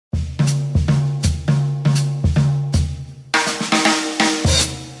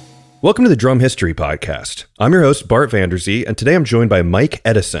Welcome to the Drum History Podcast. I'm your host, Bart Vanderzee, and today I'm joined by Mike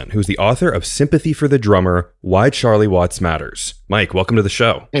Edison, who's the author of Sympathy for the Drummer, Why Charlie Watts Matters. Mike, welcome to the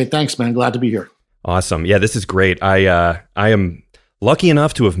show. Hey, thanks, man. Glad to be here. Awesome. Yeah, this is great. I am lucky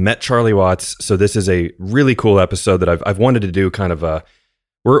enough to have met Charlie Watts, so this is a really cool episode that I've wanted to do kind of a...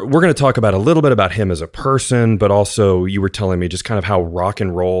 We're going to talk about a little bit about him as a person, but also you were telling me just kind of how rock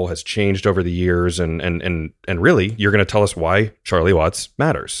and roll has changed over the years, and really you're going to tell us why Charlie Watts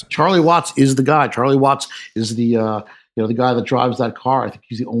matters. Charlie Watts is the guy. Charlie Watts is the the guy that drives that car. I think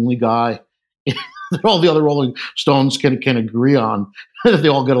he's the only guy that all the other Rolling Stones can agree on that they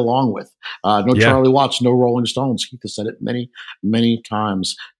all get along with. Charlie Watts, no Rolling Stones. Keith has said it many, many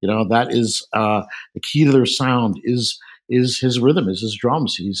times. That is the key to their sound is his rhythm, is his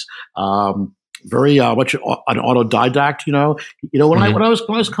drums. He's very much an autodidact. When I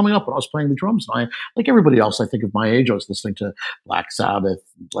was coming up, when I was playing the drums, and I, like everybody else, I think of my age, I was listening to Black Sabbath,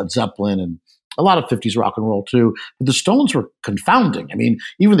 Led Zeppelin, and a lot of 50s rock and roll too. But the Stones were confounding. I mean,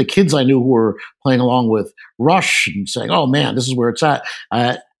 even the kids I knew who were playing along with Rush and saying, "Oh man, this is where it's at."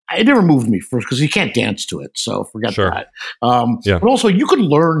 It never moved me first because you can't dance to it, so forget that. But also, you could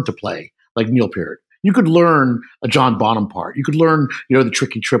learn to play like Neil Peart. You could learn a John Bonham part. You could learn, the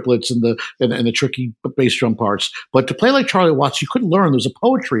tricky triplets and the tricky bass drum parts. But to play like Charlie Watts, you couldn't learn. There's a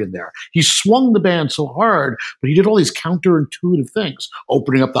poetry in there. He swung the band so hard, but he did all these counterintuitive things,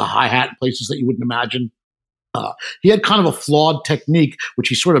 opening up the hi-hat in places that you wouldn't imagine. He had kind of a flawed technique, which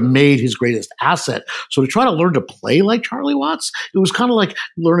he sort of made his greatest asset. So to try to learn to play like Charlie Watts, it was kind of like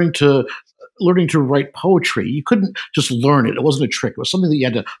learning to write poetry. You couldn't just learn it. It wasn't a trick. It was something that you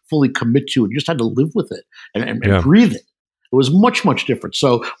had to fully commit to, and you just had to live with it and breathe it. It was much, much different.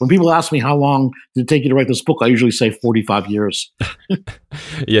 So when people ask me how long did it take you to write this book, I usually say 45 years.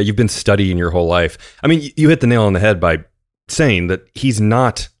 Yeah, you've been studying your whole life. I mean, you hit the nail on the head by saying that he's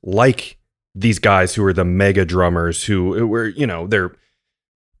not like these guys who are the mega drummers who were,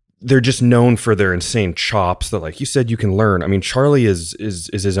 they're just known for their insane chops that, like you said, you can learn. I mean, Charlie is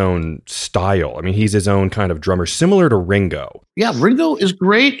his own style. I mean, he's his own kind of drummer, similar to Ringo. Yeah, Ringo is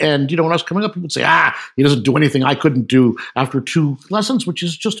great. And, when I was coming up, people would say, he doesn't do anything I couldn't do after 2 lessons, which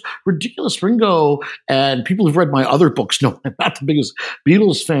is just ridiculous. Ringo, and people who've read my other books know I'm not the biggest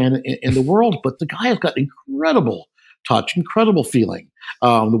Beatles fan in the world, but the guy has got incredible touch, incredible feeling.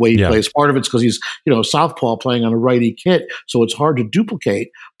 The way he plays. Part of it's because he's, southpaw playing on a righty kit, so it's hard to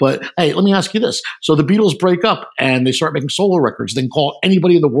duplicate. But hey, let me ask you this. So the Beatles break up and they start making solo records. They can call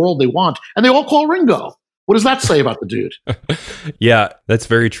anybody in the world they want, and they all call Ringo. What does that say about the dude? Yeah, that's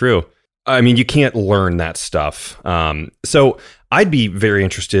very true. I mean, you can't learn that stuff. So I'd be very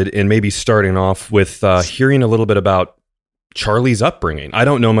interested in maybe starting off with hearing a little bit about Charlie's upbringing. I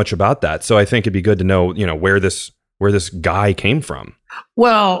don't know much about that, so I think it'd be good to know, where this guy came from.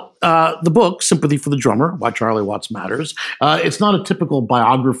 Well, the book, Sympathy for the Drummer, Why Charlie Watts Matters, it's not a typical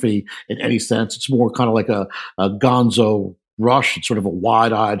biography in any sense. It's more kind of like a gonzo Rush. It's sort of a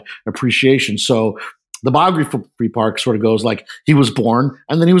wide-eyed appreciation. So the biography part sort of goes like he was born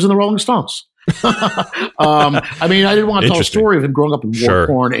and then he was in the Rolling Stones. I mean, I didn't want to tell a story of him growing up in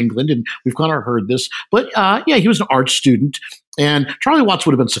war-torn England, and we've kind of heard this. But he was an art student, and Charlie Watts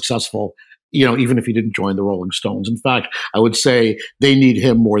would have been successful even if he didn't join the Rolling Stones. In fact, I would say they need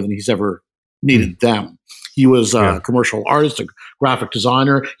him more than he's ever needed them. He was a commercial artist, a graphic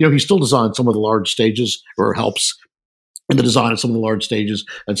designer. He still designed some of the large stages, or helps in the design of some of the large stages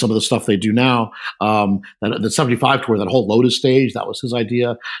and some of the stuff they do now. The 75 tour, that whole Lotus stage, that was his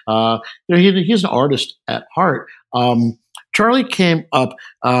idea. He's an artist at heart. Charlie came up,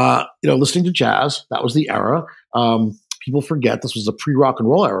 listening to jazz. That was the era. People forget this was a pre-rock and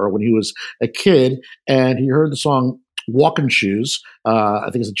roll era when he was a kid, and he heard the song Walking Shoes. I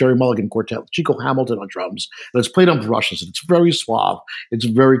think it's a Jerry Mulligan quartet with Chico Hamilton on drums, and it's played on brushes, and it's very suave. It's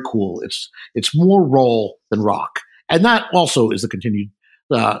very cool. It's more roll than rock, and that also is the continued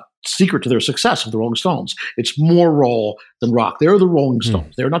secret to their success of the Rolling Stones. It's more roll than rock. They're the Rolling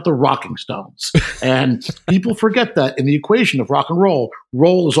Stones. They're not the Rocking Stones, and people forget that in the equation of rock and roll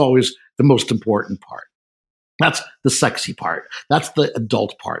is always the most important part. That's the sexy part. That's the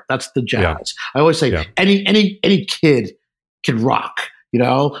adult part. That's the jazz. Yeah. I always say any kid can rock.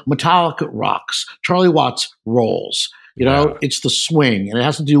 Metallica rocks. Charlie Watts rolls. It's the swing, and it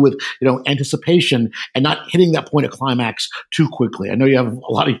has to do with anticipation and not hitting that point of climax too quickly. I know you have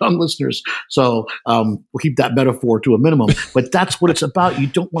a lot of young listeners, so we'll keep that metaphor to a minimum. But that's what it's about. You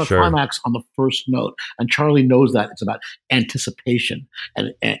don't want to climax on the first note, and Charlie knows that. It's about anticipation,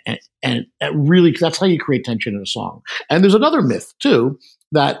 and really that's how you create tension in a song. And there's another myth too,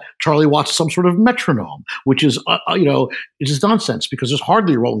 that Charlie Watts is some sort of metronome, which is, it's just nonsense because there's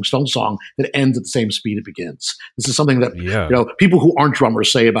hardly a Rolling Stones song that ends at the same speed it begins. This is something that, people who aren't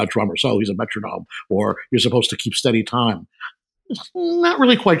drummers say about drummers. Oh, he's a metronome, or you're supposed to keep steady time. It's not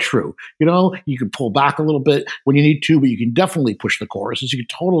really quite true. You can pull back a little bit when you need to, but you can definitely push the choruses. You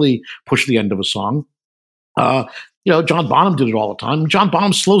can totally push the end of a song. John Bonham did it all the time. John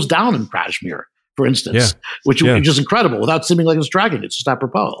Bonham slows down in Kashmir, for instance, which is incredible without seeming like it's dragging. It's just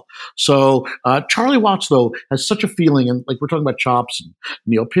apropos. So Charlie Watts, though, has such a feeling, and like we're talking about Chops and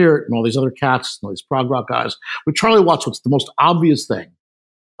Neil Peart and all these other cats and all these prog rock guys. With Charlie Watts, what's the most obvious thing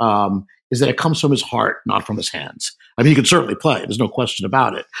is that it comes from his heart, not from his hands. I mean, he can certainly play. There's no question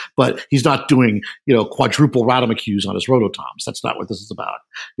about it. But he's not doing, quadruple Rademachews on his rototoms. That's not what this is about.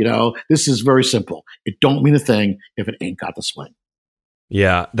 This is very simple. It don't mean a thing if it ain't got the swing.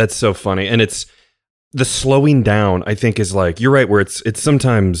 Yeah, that's so funny. And it's the slowing down, I think, is like, you're right, where it's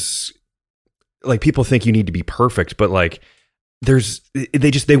sometimes like people think you need to be perfect, but like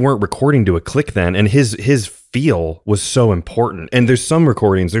they weren't recording to a click then, and his feel was so important. And there's some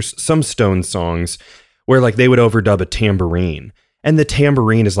recordings, there's some Stone songs where like they would overdub a tambourine, and the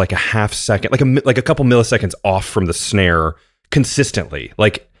tambourine is like a half second, like a couple milliseconds off from the snare consistently.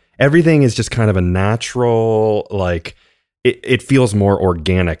 Like everything is just kind of a natural, like it feels more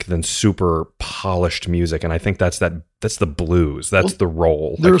organic than super polished music. And I think that's the blues. That's the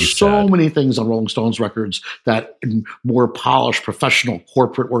role. There are so many things on Rolling Stones records that in more polished professional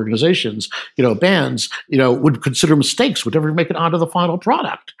corporate organizations, bands, would consider mistakes, would never make it onto the final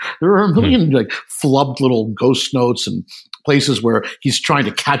product. There are a million like flubbed little ghost notes and places where he's trying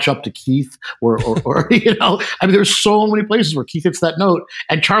to catch up to Keith or there's so many places where Keith hits that note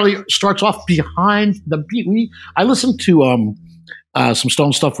and Charlie starts off behind the beat. I listened to some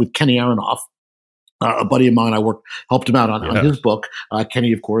Stone stuff with Kenny Aronoff, a buddy of mine. I helped him out on his book.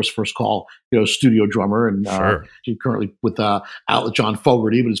 Kenny, of course, First Call, studio drummer, and he's currently with out with John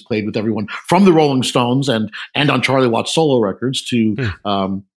Fogerty, but has played with everyone from the Rolling Stones and on Charlie Watts solo records to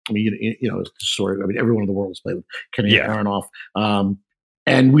story. I mean, everyone in the world has played with Kenny Aronoff.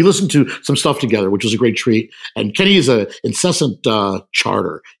 And we listened to some stuff together, which was a great treat. And Kenny is an incessant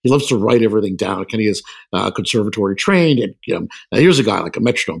charter. He loves to write everything down. Kenny is conservatory trained. And here's a guy like a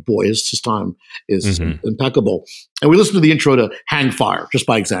metronome. Boy, his time is impeccable. And we listened to the intro to Hang Fire, just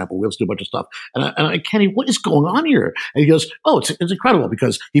by example. We listened to a bunch of stuff. And I Kenny, what is going on here? And he goes, oh, it's incredible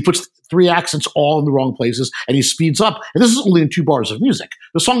because he puts 3 accents all in the wrong places and he speeds up. And this is only in 2 bars of music.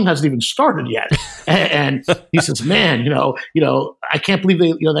 The song hasn't even started yet. and he says, man, I can't believe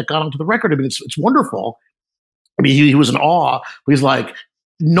that got onto the record. I mean, it's wonderful. I mean, he was in awe, but he's like,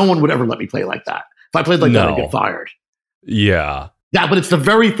 no one would ever let me play like that. If I played like that, I'd get fired. Yeah. Yeah, but it's the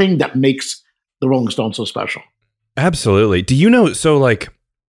very thing that makes the Rolling Stones so special. Absolutely. Do you know, so like,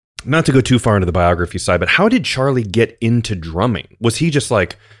 not to go too far into the biography side, but how did Charlie get into drumming? Was he just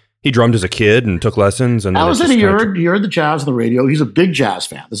like, he drummed as a kid and took lessons? And he heard the jazz on the radio. He's a big jazz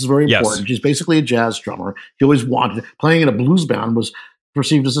fan. This is very important. He's basically a jazz drummer. He always wanted, playing in a blues band was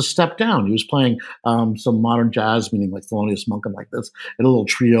perceived as a step down. He was playing some modern jazz, meaning like Thelonious Monk and like this, in a little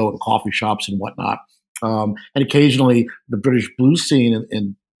trio in coffee shops and whatnot. And occasionally the British blues scene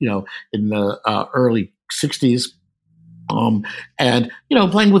in the early 60s, and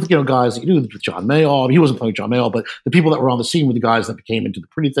playing with guys that you knew, with John Mayall. He wasn't playing with John Mayall, but the people that were on the scene were the guys that became into the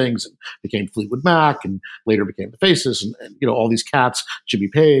Pretty Things and became Fleetwood Mac and later became the Faces and all these cats, Jimmy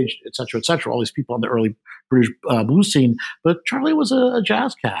Page, et cetera, all these people on the early British blues scene. But Charlie was a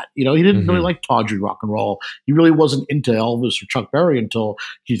jazz cat. He didn't really like tawdry rock and roll. He really wasn't into Elvis or Chuck Berry until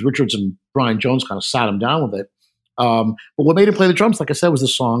Keith Richards and Brian Jones kind of sat him down with it. But what made him play the drums, like I said, was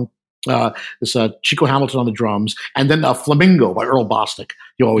this song. This Chico Hamilton on the drums, and then Flamingo by Earl Bostic.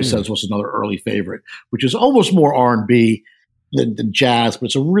 He always says was another early favorite, which is almost more R&B than jazz, but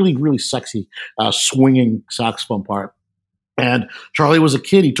it's a really, really sexy swinging saxophone part. And Charlie was a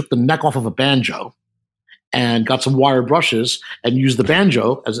kid. He took the neck off of a banjo and got some wire brushes and used the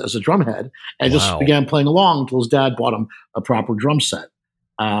banjo as a drum head and just began playing along until his dad bought him a proper drum set.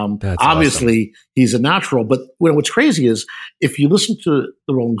 Obviously, awesome. He's a natural, but what's crazy is if you listen to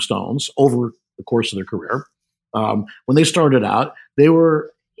the Rolling Stones over the course of their career, when they started out, they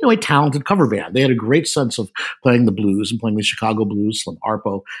were a talented cover band. They had a great sense of playing the blues and playing the Chicago blues, Slim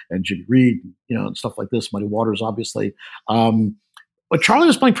Harpo and Jimmy Reed, and stuff like this, Muddy Waters, obviously. But Charlie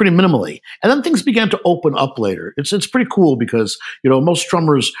was playing pretty minimally. And then things began to open up later. It's pretty cool because, most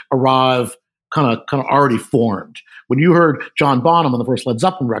drummers arrive kind of already formed. When you heard John Bonham on the first Led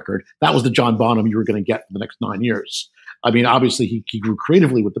Zeppelin record, that was the John Bonham you were going to get for the next 9 years. I mean, obviously he grew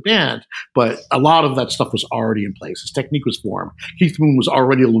creatively with the band, but a lot of that stuff was already in place. His technique was formed. Keith Moon was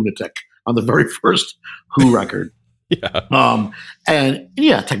already a lunatic on the very first Who record. And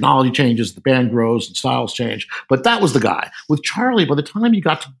technology changes, the band grows, and styles change. But that was the guy. With Charlie, by the time you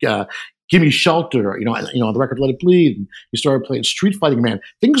got to Gimme Shelter, on the record Let It Bleed, and you started playing Street Fighting Man,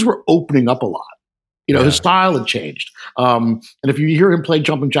 things were opening up a lot. His style had changed. And if you hear him play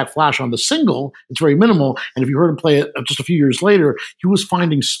Jumping Jack Flash on the single, it's very minimal. And if you heard him play it just a few years later, he was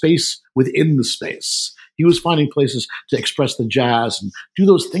finding space within the space. He was finding places to express the jazz and do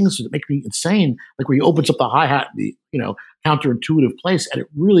those things that make me insane, like where he opens up the hi-hat in the counterintuitive place, and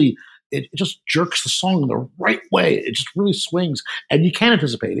it just jerks the song in the right way. It just really swings, and you can't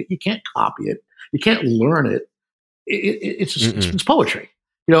anticipate it. You can't copy it. You can't learn it. It's poetry.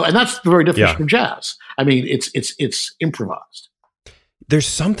 And that's the very definition of jazz. I mean, it's improvised. There's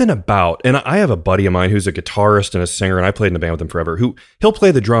something about, and I have a buddy of mine who's a guitarist and a singer, and I played in a band with him forever, who he'll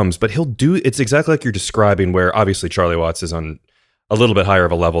play the drums, but it's exactly like you're describing, where obviously Charlie Watts is on a little bit higher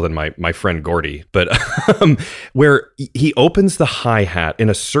of a level than my friend Gordy, but where he opens the hi-hat in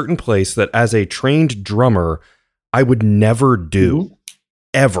a certain place that as a trained drummer, I would never do.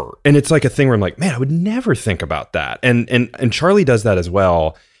 Ever. And it's like a thing where I'm like, man, I would never think about that. And Charlie does that as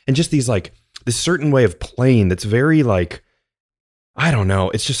well. And just these this certain way of playing that's very I don't know.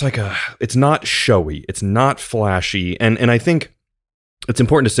 It's just it's not showy. It's not flashy. And I think it's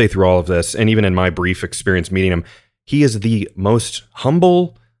important to say through all of this, and even in my brief experience meeting him, he is the most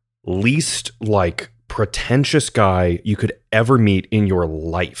humble, least pretentious guy you could ever meet in your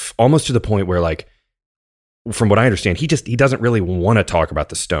life. Almost to the point where from what I understand, he doesn't really want to talk about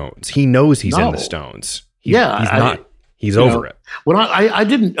the Stones. He knows he's in the Stones. He's over it. When I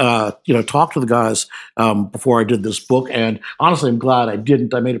didn't, talk to the guys before I did this book, and honestly, I'm glad I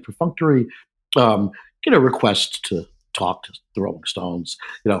didn't. I made a perfunctory, request to talk to the Rolling Stones,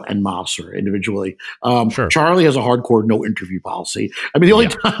 en masse or individually. Sure. Charlie has a hardcore no interview policy. I mean, the only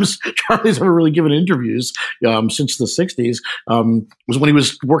times Charlie's ever really given interviews since the 60s was when he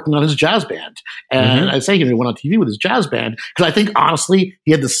was working on his jazz band. And I say he went on TV with his jazz band because I think, honestly,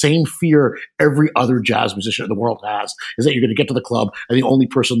 he had the same fear every other jazz musician in the world has, is that you're going to get to the club and the only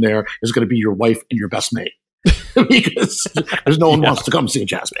person there is going to be your wife and your best mate. Because there's no one wants to come see a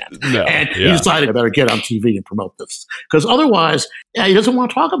jazz band. No, and he decided I better get on TV and promote this. Because otherwise, he doesn't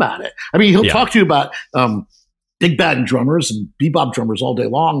want to talk about it. I mean, he'll talk to you about big band drummers and bebop drummers all day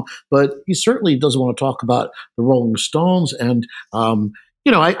long, but he certainly doesn't want to talk about the Rolling Stones. And,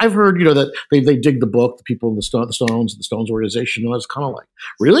 I've heard, that they dig the book, the people in the Stones and the Stones organization. And it's kind of like,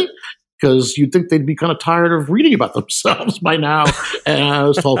 really? Because you'd think they'd be kind of tired of reading about themselves by now. And I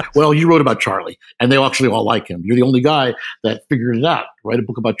was told, well, you wrote about Charlie, and they actually all like him. You're the only guy that figured it out. Write a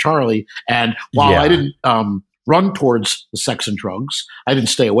book about Charlie. And while I didn't run towards the sex and drugs, I didn't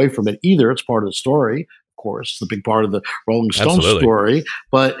stay away from it either. It's part of the story, of course. It's a big part of the Rolling Stones story.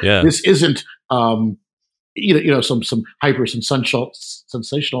 But this isn't, some hyper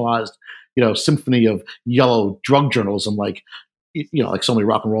sensationalized, symphony of yellow drug journalism like so many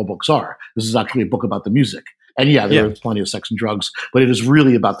rock and roll books are. This is actually a book about the music. And there is plenty of sex and drugs, but it is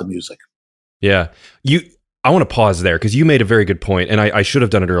really about the music. Yeah. I want to pause there because you made a very good point, and I should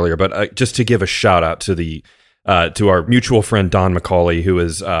have done it earlier, but just to give a shout out to to our mutual friend, Don McCauley, who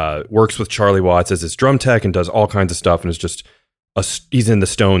is works with Charlie Watts as his drum tech and does all kinds of stuff and is just he's in the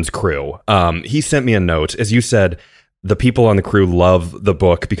Stones crew. He sent me a note. As you said, the people on the crew love the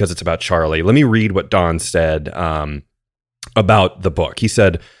book because it's about Charlie. Let me read what Don said about the book. He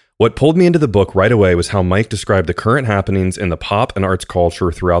said, "What pulled me into the book right away was how Mike described the current happenings in the pop and arts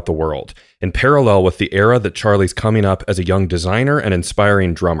culture throughout the world, in parallel with the era that Charlie's coming up as a young designer and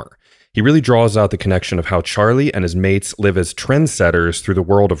inspiring drummer. He really draws out the connection of how Charlie and his mates live as trendsetters through the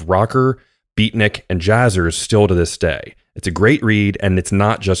world of rocker, beatnik, and jazzers still to this day. It's a great read, and it's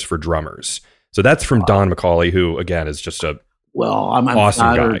not just for drummers." So that's from Don McCauley, who, again, is just a I'm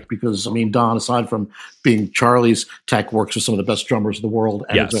awesome flattered guy. Because, Don, aside from being Charlie's tech, works with some of the best drummers in the world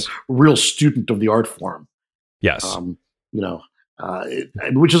and is a real student of the art form. Yes.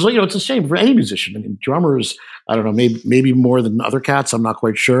 Which is, it's a shame for any musician. Drummers, I don't know, maybe more than other cats, I'm not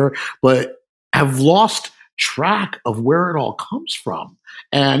quite sure, but have lost track of where it all comes from.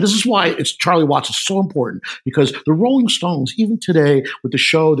 And this is why Charlie Watts is so important, because the Rolling Stones, even today with the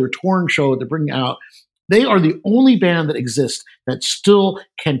show, their touring show that they're bringing out, they are the only band that exists that still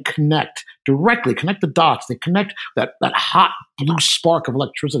can connect the dots. They connect that hot blue spark of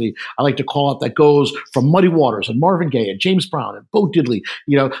electricity, I like to call it, that goes from Muddy Waters and Marvin Gaye and James Brown and Bo Diddley,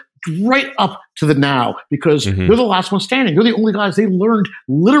 right up to the now, because they're the last one standing. They're the only guys they learned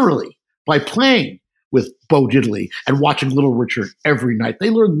literally by playing with Bo Diddley and watching Little Richard every night. They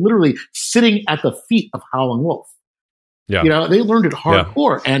learned literally sitting at the feet of Howlin' Wolf. Yeah. You know, they learned it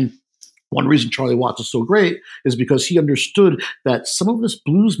hardcore. Yeah. And one reason Charlie Watts is so great is because he understood that some of this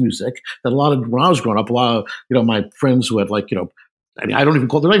blues music that when I was growing up, a lot of, you know, my friends who had like, you know, I mean, I don't even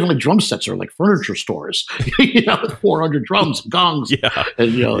they're not even like drum sets or like furniture stores, you know, with 400 drums and gongs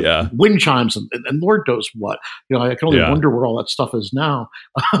and, you know, wind chimes and Lord knows what. You know, I can only wonder where all that stuff is now.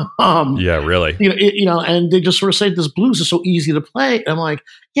 Really. You know, and they just sort of say this blues is so easy to play. And I'm like,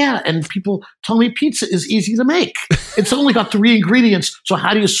 yeah. And people tell me pizza is easy to make. It's only got 3 ingredients. So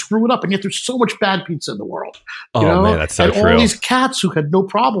how do you screw it up? And yet there's so much bad pizza in the world. You know? Man, that's so and true. All these cats who had no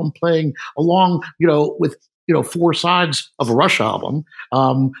problem playing along, you know, with, you know, 4 sides of a Rush album,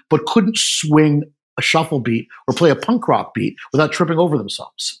 but couldn't swing a shuffle beat or play a punk rock beat without tripping over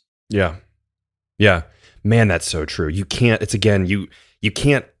themselves. Yeah. Yeah. Man, that's so true. You can't, it's again, you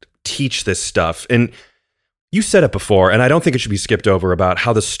can't teach this stuff. And you said it before, and I don't think it should be skipped over, about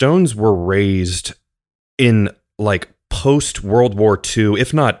how the Stones were raised in like post World War II,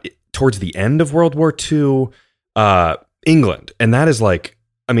 if not towards the end of World War II, England. And that is like,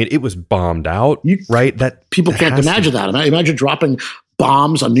 I mean, it was bombed out, right? That people can't imagine that. Imagine dropping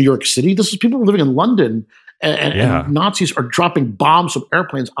bombs on New York City. This is people living in London, and Nazis are dropping bombs from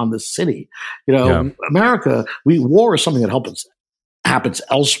airplanes on the city. You know, America, war is something that happens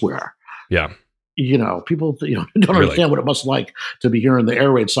elsewhere. Yeah. You know, people don't understand what it must like to be hearing the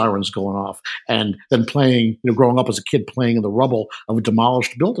air raid sirens going off and then playing, you know, growing up as a kid playing in the rubble of a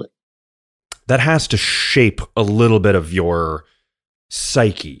demolished building. That has to shape a little bit of your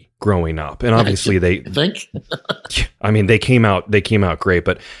psyche growing up, and obviously they think I mean, they came out great,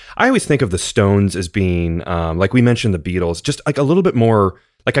 but I always think of the Stones as being like we mentioned the Beatles, just like a little bit more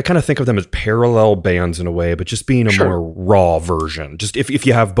like, I kind of think of them as parallel bands in a way, but just being a more raw version. Just if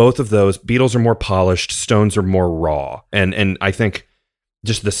you have both of those, Beatles are more polished, Stones are more raw, and I think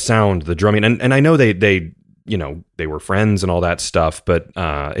just the sound, the drumming, and I know they you know, they were friends and all that stuff, but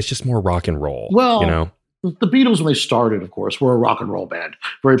it's just more rock and roll. Well, you know, the Beatles, when they started, of course, were a rock and roll band,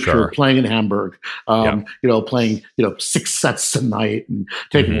 very pure, playing in Hamburg, you know, playing, you know, 6 sets a night and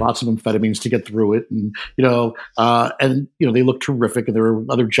taking lots of amphetamines to get through it. And, you know, they looked terrific, and they were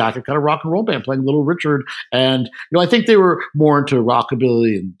another jacket kind of rock and roll band playing Little Richard. And, you know, I think they were more into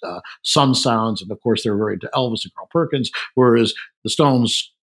rockabilly and sun sounds. And of course, they were very into Elvis and Carl Perkins, whereas the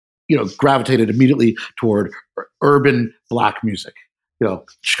Stones, you know, gravitated immediately toward urban black music. You know,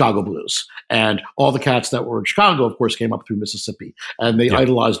 Chicago blues. And all the cats that were in Chicago, of course, came up through Mississippi. And they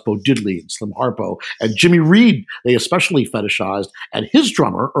idolized Bo Diddley and Slim Harpo. And Jimmy Reed, they especially fetishized. And his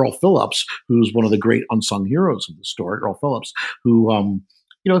drummer, Earl Phillips, who's one of the great unsung heroes of the story, Earl Phillips, who,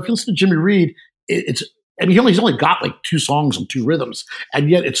 you know, if you listen to Jimmy Reed, he's only got like 2 songs and 2 rhythms.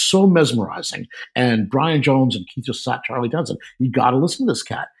 And yet it's so mesmerizing. And Brian Jones and Keith just sat Charlie Denson. You got to listen to this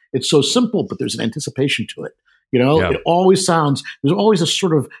cat. It's so simple, but there's an anticipation to it. You know, it always sounds, there's always a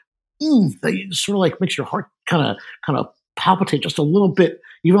sort of, that sort of like makes your heart kind of palpitate just a little bit,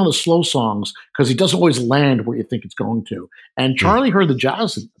 even on the slow songs, because he doesn't always land where you think it's going to. And Charlie heard the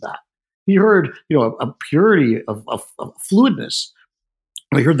jazz into that. He heard, you know, a purity of fluidness.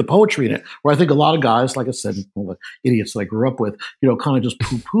 I heard the poetry in it, where I think a lot of guys, like I said, all the idiots that I grew up with, you know, kind of just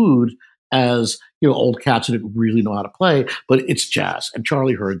poo-pooed as, you know, old cats who didn't really know how to play, but it's jazz. And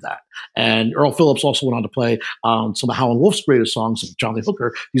Charlie heard that. And Earl Phillips also went on to play some of Howlin' Wolf's greatest songs of Johnny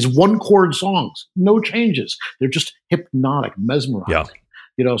Hooker, these 1-chord songs, no changes. They're just hypnotic, mesmerizing. Yeah.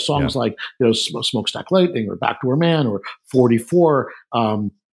 You know, songs like, you know, Smokestack Lightning or Backdoor Man or 44,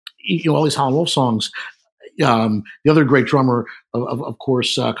 you know, all these Howlin' Wolf songs. The other great drummer, of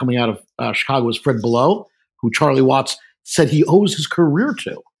course, coming out of Chicago was Fred Below, who Charlie Watts said he owes his career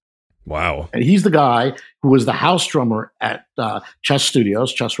to. Wow. And he's the guy who was the house drummer at Chess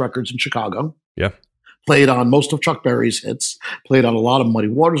Studios, Chess Records in Chicago. Yeah. Played on most of Chuck Berry's hits, played on a lot of Muddy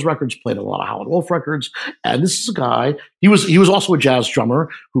Waters records, played on a lot of Howlin' Wolf records. And this is a guy, he was also a jazz drummer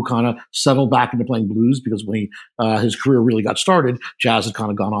who kind of settled back into playing blues, because when his career really got started, jazz had kind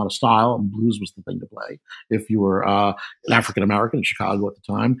of gone out of style and blues was the thing to play if you were an African-American in Chicago at the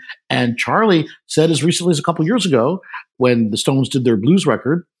time. And Charlie said as recently as a couple years ago, when the Stones did their blues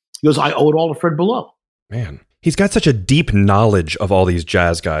record, he goes, I owe it all to Fred Below. Man, he's got such a deep knowledge of all these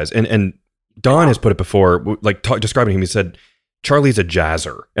jazz guys. And Don has put it before, like describing him, he said, Charlie's a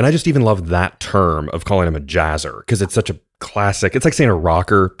jazzer. And I just even love that term of calling him a jazzer, because it's such a classic. It's like saying a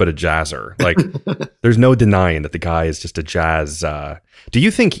rocker, but a jazzer. Like, there's no denying that the guy is just a jazz. Do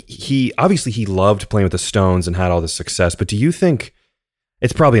you think he loved playing with the Stones and had all this success, but do you think,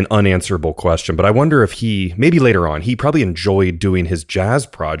 it's probably an unanswerable question, but I wonder if maybe later on, he probably enjoyed doing his jazz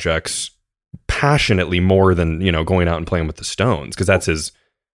projects passionately more than, going out and playing with the Stones, because that's his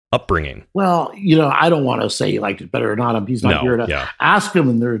upbringing. Well, I don't want to say he liked it better or not. He's not here to ask him,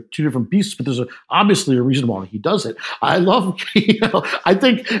 and they're two different beasts, but there's obviously a reason why he does it. I love, I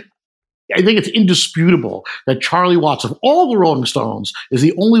think it's indisputable that Charlie Watts, of all the Rolling Stones, is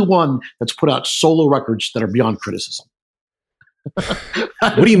the only one that's put out solo records that are beyond criticism.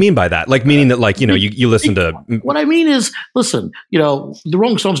 What do you mean by that? Like, meaning that, you listen to... What I mean is, listen, the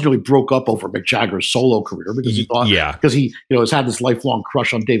Rolling Stones nearly broke up over Mick Jagger's solo career because he thought, because he, has had this lifelong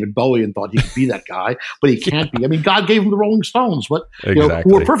crush on David Bowie and thought he could be that guy, but he can't be. I mean, God gave him the Rolling Stones, but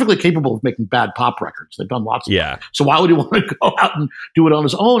who are perfectly capable of making bad pop records. They've done lots of them. So why would he want to go out and do it on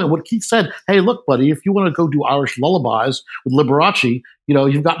his own? And what Keith said, hey, look, buddy, if you want to go do Irish lullabies with Liberace,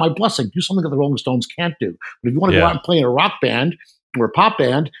 you've got my blessing. Do something that the Rolling Stones can't do. But if you want to go out and play in a rock band or a pop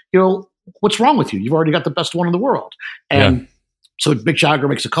band, what's wrong with you? You've already got the best one in the world. And so Mick Jagger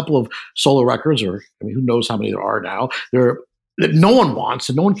makes a couple of solo records, or who knows how many there are now. That no one wants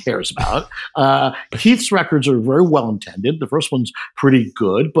and no one cares about. Keith's records are very well intended. The first one's pretty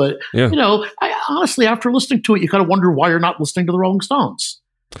good, but I honestly, after listening to it, you kind of wonder why you're not listening to the Rolling Stones.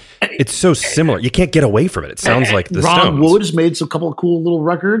 It's so similar. You can't get away from it. It sounds like the Ron Stones. Wood's made some couple of cool little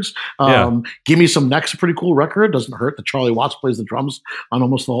records. Give Me Some Neck's a pretty cool record. Doesn't hurt that Charlie Watts plays the drums on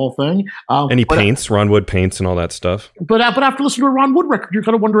almost the whole thing. And he paints. Ron Wood paints and all that stuff. But after listening to a Ron Wood record, you're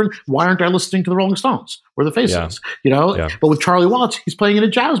kind of wondering, why aren't I listening to the Rolling Stones or the Faces? But with Charlie Watts, he's playing in a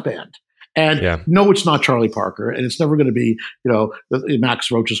jazz band. And no, it's not Charlie Parker, and it's never going to be,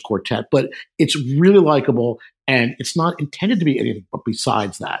 Max Roach's quartet, but it's really likable, and it's not intended to be anything but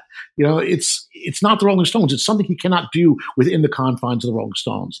besides that. It's not the Rolling Stones. It's something he cannot do within the confines of the Rolling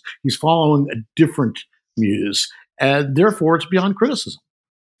Stones. He's following a different muse, and therefore it's beyond criticism.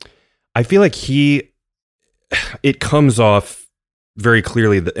 I feel like it comes off very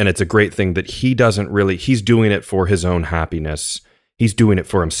clearly, and it's a great thing that he's doing it for his own happiness. He's doing it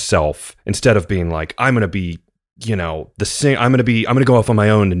for himself instead of being like, I'm going to be, I'm going to go off on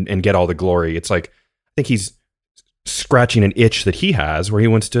my own and get all the glory. It's like, I think he's scratching an itch that he has where he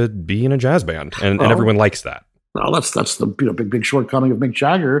wants to be in a jazz band, and everyone likes that. Well, that's the big shortcoming of Mick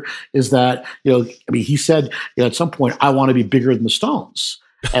Jagger is that, he said, at some point, I want to be bigger than the Stones.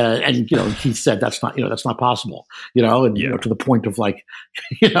 And he said that's not possible, to the point of like,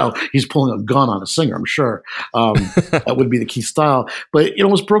 he's pulling a gun on a singer. I'm sure that would be the key style. But it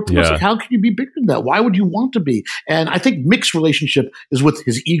almost broke the like, how can you be bigger than that? Why would you want to be? And I think Mick's relationship is with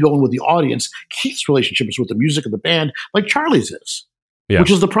his ego and with the audience. Keith's relationship is with the music of the band, like Charlie's is,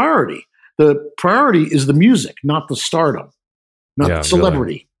 which is the priority. The priority is the music, not the stardom, not the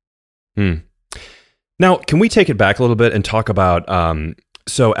celebrity. Really. Now, can we take it back a little bit and talk about?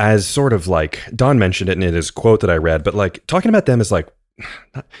 So as sort of like Don mentioned it in his quote that I read, but like talking about them as like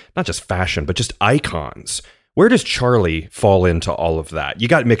not just fashion, but just icons. Where does Charlie fall into all of that? You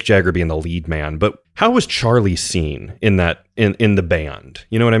got Mick Jagger being the lead man, but how was Charlie seen in the band?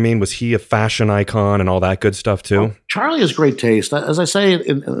 You know what I mean? Was he a fashion icon and all that good stuff too? Well, Charlie has great taste. As I say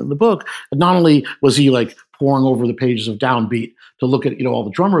in the book, not only was he like poring over the pages of Downbeat to look at all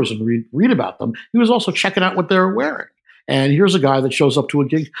the drummers and read about them, he was also checking out what they were wearing. And here's a guy that shows up to a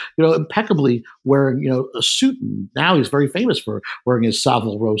gig, impeccably wearing, a suit. And now he's very famous for wearing his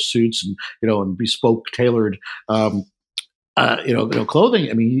Savile Row suits and, and bespoke tailored, clothing.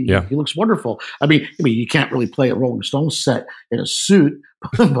 I mean, he looks wonderful. I mean, you can't really play a Rolling Stones set in a suit,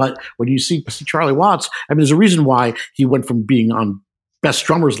 but when you see Charlie Watts, I mean, there's a reason why he went from being on best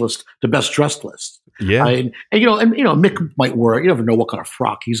drummers list to best dressed list. Yeah. And Mick might wear, you never know what kind of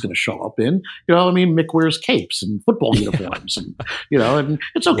frock he's going to show up in. Mick wears capes and football uniforms and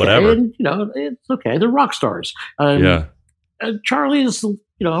it's okay. Whatever. And, it's okay. They're rock stars. Charlie is,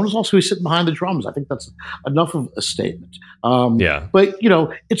 also he's sitting behind the drums. I think that's enough of a statement. But,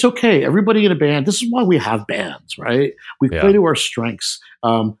 it's okay. Everybody in a band, this is why we have bands, right? We play to our strengths.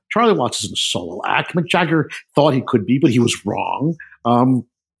 Charlie Watts isn't a solo act. Mick Jagger thought he could be, but he was wrong.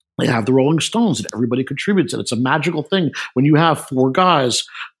 They have the Rolling Stones and everybody contributes. And it's a magical thing when you have four guys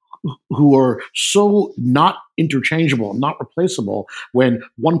who are so not interchangeable, not replaceable, when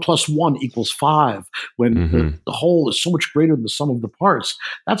 1 + 1 = 5, when the whole is so much greater than the sum of the parts.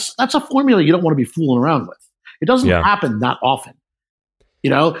 That's a formula you don't want to be fooling around with. It doesn't happen that often.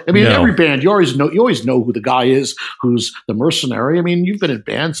 In every band, you always know who the guy is, who's the mercenary. I mean, you've been in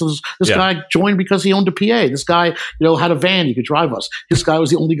bands. So this guy joined because he owned a PA. This guy, had a van. He could drive us. This guy was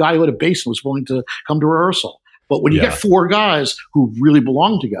the only guy who had a bass and was willing to come to rehearsal. But when you get four guys who really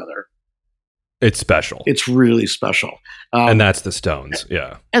belong together, It's special. It's really special. And that's the Stones.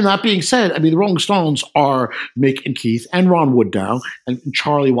 Yeah. And that being said, I mean, the Rolling Stones are Mick and Keith and Ron Wood now, and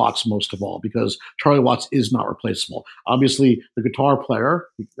Charlie Watts most of all, because Charlie Watts is not replaceable. Obviously, the guitar player,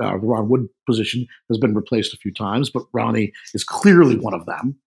 the Ron Wood position, has been replaced a few times, but Ronnie is clearly one of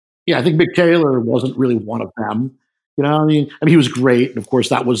them. Yeah, I think Mick Taylor wasn't really one of them. You know what I mean? He was great. And of course,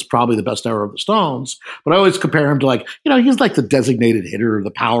 that was probably the best era of the Stones. But I always compare him to he's like the designated hitter,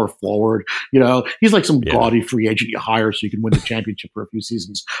 the power forward. He's like some gaudy free agent you hire so you can win the championship for a few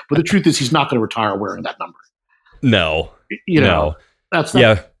seasons. But the truth is, he's not going to retire wearing that number. No. No. That's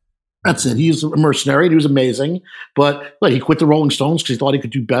it. He's a mercenary. He was amazing. But he quit the Rolling Stones because he thought he could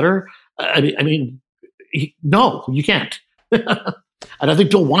do better. No, you can't. And I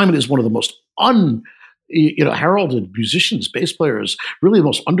think Bill Wyman is one of the most heralded musicians, bass players, really the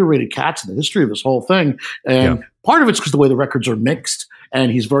most underrated cats in the history of this whole thing. And part of it's because the way the records are mixed,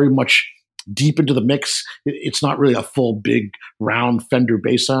 and he's very much deep into the mix. It's not really a full, big, round Fender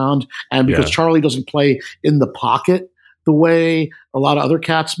bass sound. And because Charlie doesn't play in the pocket the way a lot of other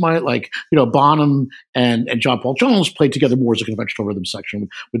cats might, Bonham and John Paul Jones played together more as a conventional rhythm section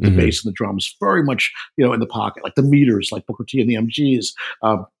with the bass and the drums very much, in the pocket, like the Meters, like Booker T and the MGs.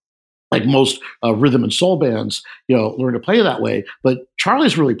 Like most rhythm and soul bands, learn to play that way. But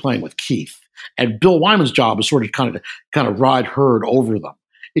Charlie's really playing with Keith, and Bill Wyman's job is sort of kind of ride herd over them.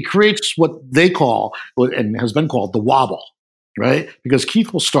 It creates what they call, and has been called, the wobble, right? Because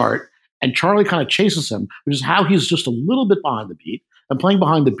Keith will start, and Charlie kind of chases him, which is how he's just a little bit behind the beat. And playing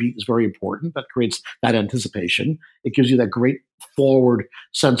behind the beat is very important. That creates that anticipation. It gives you that great forward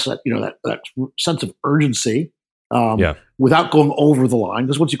sense, that that sense of urgency. Without going over the line,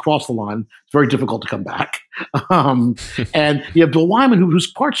 because once you cross the line, it's very difficult to come back. And you have Bill Wyman, whose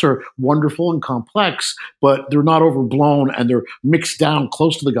parts are wonderful and complex, but they're not overblown and they're mixed down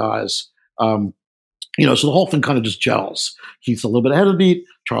close to the guys. So the whole thing kind of just gels. Keith's a little bit ahead of the beat,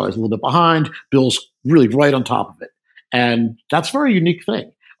 Charlie's a little bit behind, Bill's really right on top of it. And that's a very unique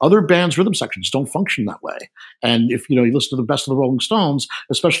thing. Other bands' rhythm sections don't function that way. And if you listen to the best of the Rolling Stones,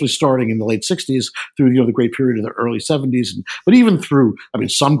 especially starting in the late 60s through the great period of the early 70s, but even through,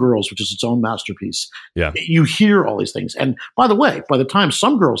 Some Girls, which is its own masterpiece, you hear all these things. And by the way, by the time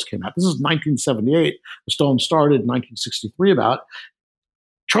Some Girls came out, this is 1978, the Stones started in 1963 about,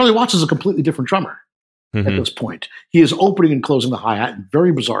 Charlie Watts is a completely different drummer. At this point, he is opening and closing the hi-hat in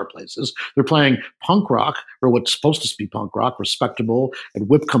very bizarre places. They're playing punk rock, or what's supposed to be punk rock, Respectable, and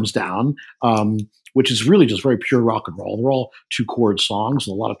Whip Comes Down, which is really just very pure rock and roll. They're all 2-chord songs,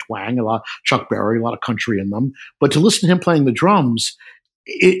 and a lot of twang, a lot of Chuck Berry, a lot of country in them. But to listen to him playing the drums,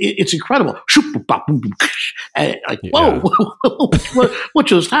 it's incredible. Whoa, what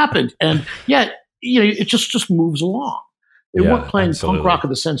just happened? And yet, it just moves along. They weren't playing punk rock in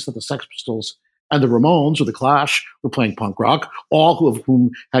the sense that the Sex Pistols and the Ramones or the Clash were playing punk rock, all of whom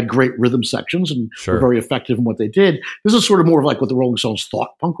had great rhythm sections and were very effective in what they did. This is sort of more of like what the Rolling Stones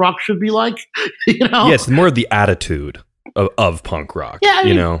thought punk rock should be like. Yes, more of the attitude of punk rock.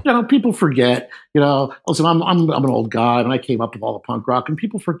 Yeah, people forget. Listen, I'm an old guy, and I came up with all the punk rock, and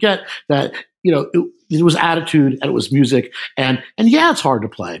people forget that it was attitude and it was music, and it's hard to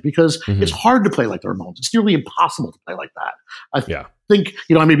play because it's hard to play like the Ramones. It's nearly impossible to play like that. I think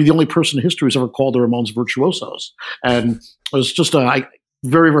I may be the only person in history who's ever called the Ramones virtuosos, and it was just I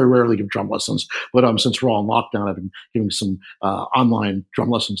very, very rarely give drum lessons, but since we're all in lockdown, I've been giving some online drum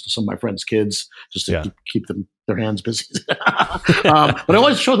lessons to some of my friends' kids just to keep their hands busy. But I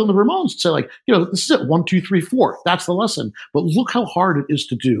always show them the Ramones and say, this is it, 1, 2, 3, 4. That's the lesson. But look how hard it is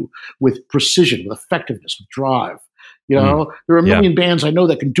to do with precision, with effectiveness, with drive. There are a million bands I know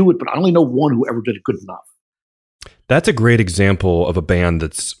that can do it, but I only know one who ever did it good enough. That's a great example of a band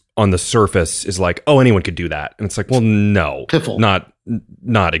that's on the surface is like, oh, anyone could do that. And it's like, well, no, Piffle. Not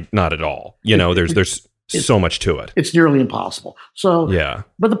at all. There's so much to it. It's nearly impossible. So,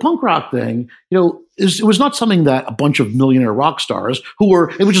 but the punk rock thing, it was not something that a bunch of millionaire rock stars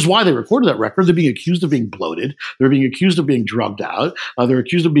which is why they recorded that record. They're being accused of being bloated. They're being accused of being drugged out. They're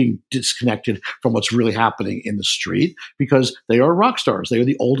accused of being disconnected from what's really happening in the street because they are rock stars. They are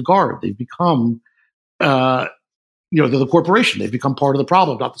the old guard. They've become, they're the corporation. They've become part of the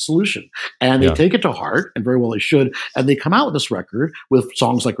problem, not the solution. And they take it to heart, and very well they should. And they come out with this record with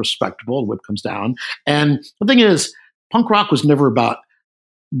songs like Respectable and Whip Comes Down. And the thing is, punk rock was never about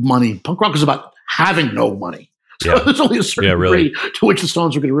money. Punk rock was about having no money. So there's only a certain degree to which the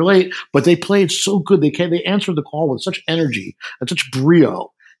Stones were going to relate. But they played so good. They answered the call with such energy and such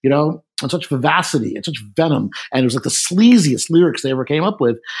brio, and such vivacity and such venom. And it was like the sleaziest lyrics they ever came up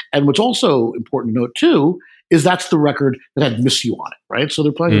with. And what's also important to note, too, is that's the record that had Miss You on it, right? So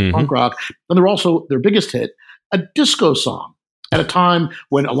they're playing with punk rock, and they're also their biggest hit, a disco song, at a time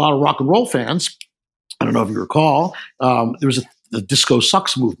when a lot of rock and roll fans, I don't know if you recall, there was the disco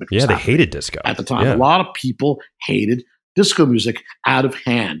sucks movement. Yeah, they hated disco at the time. Yeah. A lot of people hated disco music out of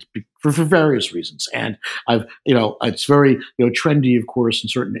hand for various reasons. And it's very, trendy, of course, in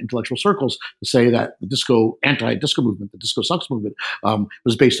certain intellectual circles to say that the anti-disco movement, the disco sucks movement,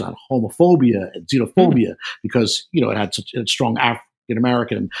 was based on homophobia and xenophobia because, it had such a strong African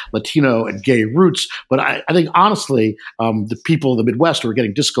American, Latino, and gay roots. But I think, honestly, the people in the Midwest who were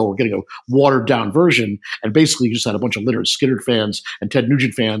getting disco were getting a watered-down version, and basically you just had a bunch of Lynyrd Skynyrd fans and Ted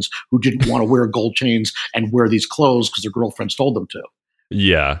Nugent fans who didn't want to wear gold chains and wear these clothes because their girlfriends told them to.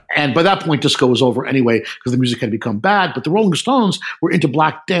 Yeah. And by that point, disco was over anyway because the music had become bad. But the Rolling Stones were into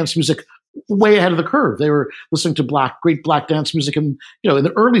black dance music way ahead of the curve. They were listening to great black dance music in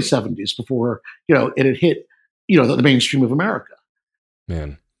the early 70s before, it had hit, the mainstream of America.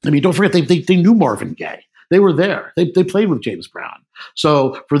 Man. I mean, don't forget, they knew Marvin Gaye. They were there. They played with James Brown.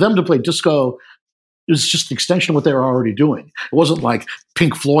 So for them to play disco, it was just an extension of what they were already doing. It wasn't like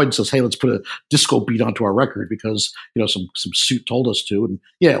Pink Floyd says, hey, let's put a disco beat onto our record because, some suit told us to. And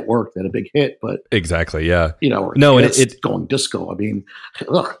yeah, it worked. They had a big hit, but exactly. Yeah. It's going disco. I mean,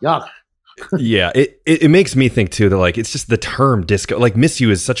 ugh, yuck. Yeah. It makes me think too that like, it's just the term disco, like Miss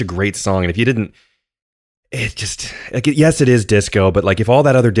You is such a great song. And if you didn't, it just like yes, it is disco, but like if all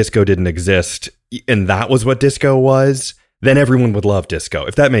that other disco didn't exist and that was what disco was, then everyone would love disco.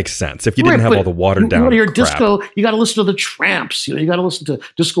 If that makes sense. If you didn't have all the watered down, you want to hear disco, you got to listen to the Tramps. You got to listen to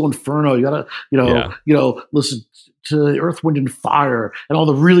Disco Inferno. You got to listen to Earth, Wind, and Fire and all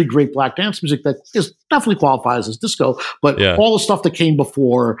the really great black dance music that is definitely qualifies as disco. But all the stuff that came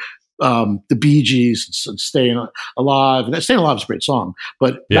before. The Bee Gees and Staying Alive. And Staying Alive is a great song,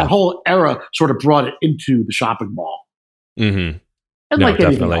 but that whole era sort of brought it into the shopping mall. Mm-hmm. And like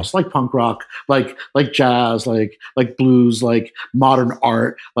anything else, like punk rock, like jazz, like blues, like modern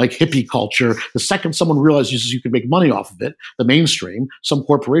art, like hippie culture. The second someone realizes you can make money off of it, the mainstream, some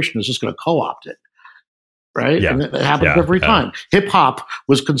corporation is just going to co-opt it. Right. Yeah. And it happens every time. Hip hop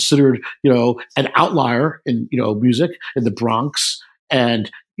was considered, an outlier in, music in the Bronx and,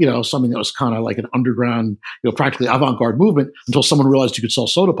 something that was kind of like an underground, practically avant-garde movement until someone realized you could sell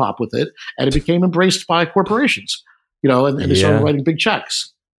soda pop with it. And it became embraced by corporations, and they started writing big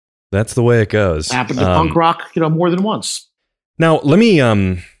checks. That's the way it goes. It happened to punk rock, more than once. Now, let me, I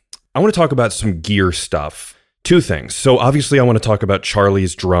want to talk about some gear stuff. Two things. So obviously I want to talk about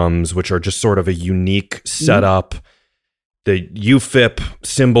Charlie's drums, which are just sort of a unique setup, the UFIP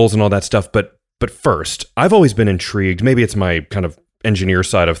symbols and all that stuff. But first, I've always been intrigued. Maybe it's my kind of engineer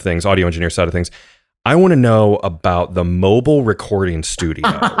side of things, audio engineer side of things. I want to know about the mobile recording studio.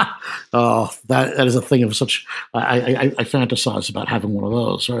 Oh, that is a thing of such. I fantasize about having one of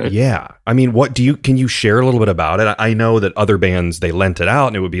those. Right? Yeah. I mean, can you share a little bit about it? I know that other bands, they lent it out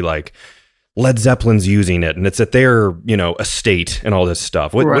and it would be like Led Zeppelin's using it and it's at their, estate and all this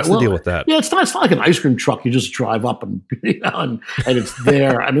stuff. What's the deal with that? Yeah, it's not like an ice cream truck. You just drive up and it's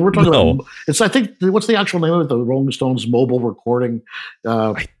there. I mean, we're talking about, I think, what's the actual name of it? The Rolling Stones mobile recording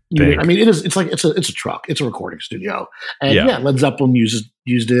unit. I mean, it's a truck. It's a recording studio. And Led Zeppelin used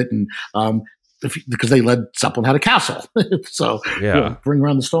it. And, because Led Zeppelin had a castle. So bring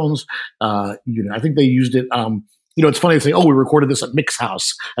around the Stones unit. I think they used it. It's funny to say, we recorded this at Mick's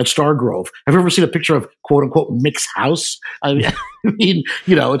house at Stargrove. Have you ever seen a picture of quote unquote Mick's house? I mean,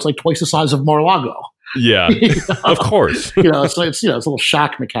 it's like twice the size of Mar-a-Lago. Yeah, of course. So it's a little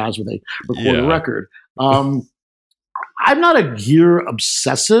shack Mick has where they record a record. I'm not a gear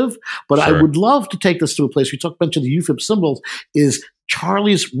obsessive, but I would love to take this to a place. We mentioned the UFIP symbols is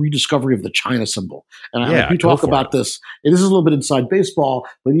Charlie's rediscovery of the China symbol. And we talk about this, and this is a little bit inside baseball,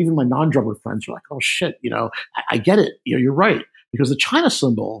 but even my non-drummer friends are like, oh shit, I get it. You're right. Because the China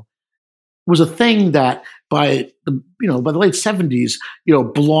symbol was a thing that by the late 70s,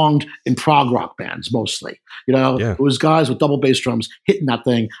 belonged in prog rock bands mostly. It was guys with double bass drums hitting that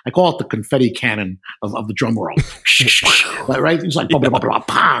thing. I call it the confetti cannon of the drum world. Right? It's like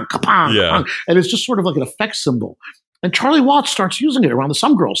pong, pong, and it's just sort of like an effect symbol. And Charlie Watts starts using it around the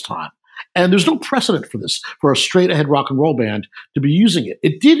Some Girls time. And there's no precedent for this, for a straight ahead rock and roll band to be using it.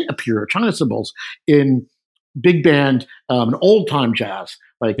 It did appear, China symbols, in big band and old time jazz,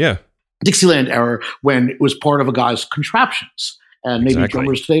 like Dixieland era, when it was part of a guy's contraptions. And maybe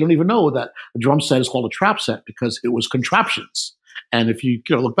drummers today don't even know that a drum set is called a trap set because it was contraptions. And if you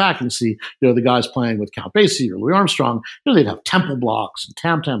look back and see, the guys playing with Count Basie or Louis Armstrong, they'd have temple blocks and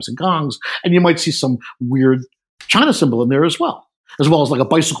tam-tams and gongs, and you might see some weird China symbol in there as well as like a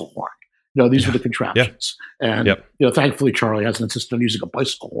bicycle horn. these were the contraptions. And, thankfully Charlie hasn't insisted on using a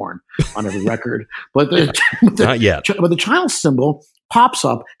bicycle horn on every record. But not yet. But the China cymbal pops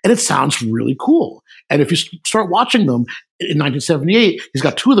up and it sounds really cool. And if you start watching them in 1978, he's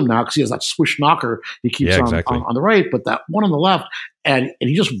got two of them now because he has that swish knocker he keeps on the right, but that one on the left, and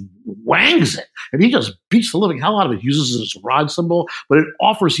he just wangs it. And he just beats the living hell out of it. He uses it as a ride cymbal, but it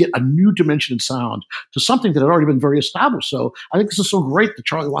offers yet a new dimension and sound to something that had already been very established. So I think this is so great that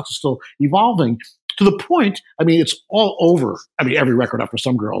Charlie Watts is still evolving to the point, it's all over. Every record after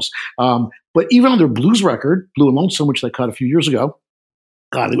Some Girls. But even on their blues record, Blue and Lonesome, which they cut a few years ago,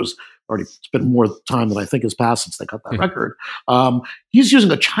 God, it's been more time than I think has passed since they cut that record. He's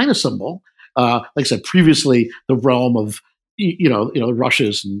using a China cymbal, like I said previously, the realm of the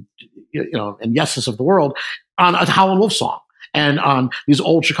Rushes and and Yeses of the world, on a Howlin' Wolf song and on these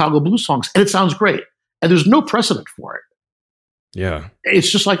old Chicago blues songs, and it sounds great. And there's no precedent for it. Yeah,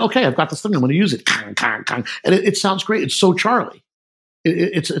 it's just like, okay, I've got this thing, I'm going to use it, and it sounds great. It's so Charlie.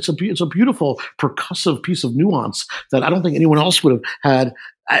 It's a beautiful percussive piece of nuance that I don't think anyone else would have had.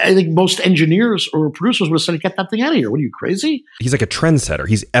 I think most engineers or producers would have said, "Get that thing out of here! What are you, crazy?" He's like a trendsetter.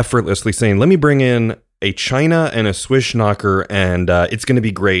 He's effortlessly saying, "Let me bring in a China and a swish knocker, and it's going to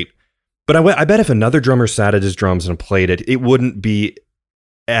be great." But I bet if another drummer sat at his drums and played it, it wouldn't be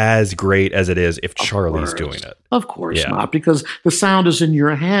as great as it is if Charlie's doing it. Of course not, because the sound is in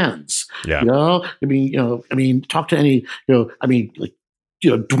your hands. Yeah. Talk to any,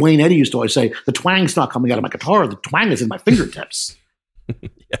 Dwayne Eddy used to always say, the twang's not coming out of my guitar, the twang is in my fingertips.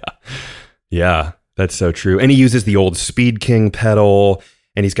 Yeah, that's so true. And he uses the old Speed King pedal,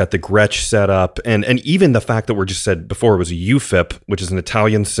 and he's got the Gretsch set up. And even the fact that we're just said before it was a UFIP, which is an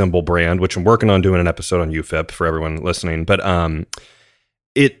Italian cymbal brand, which I'm working on doing an episode on UFIP for everyone listening. But how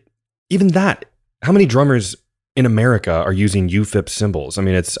many drummers in America are using UFIP cymbals?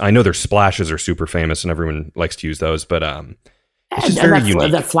 I know their splashes are super famous and everyone likes to use those, but it's just very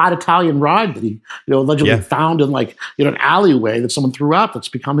unique. That flat Italian ride that he, allegedly found in an alleyway that someone threw out, that's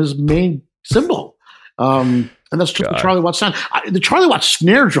become his main cymbal. And that's just the Charlie Watts sound. The Charlie Watts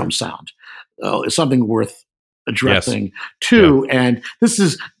snare drum sound is something worth addressing too. Yeah. And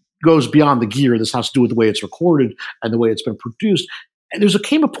this goes beyond the gear. This has to do with the way it's recorded and the way it's been produced. And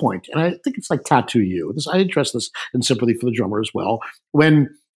came a point, and I think it's like Tattoo You. I address this in Sympathy for the Drummer as well, when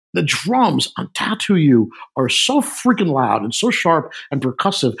the drums on Tattoo You are so freaking loud and so sharp and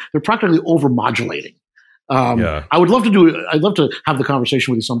percussive, they're practically over-modulating. I'd love to have the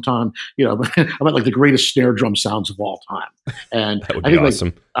conversation with you sometime, about like the greatest snare drum sounds of all time. And that would be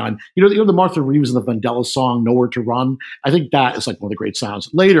awesome. The Martha Reeves and the Vandellas song "Nowhere to Run." I think that is like one of the great sounds.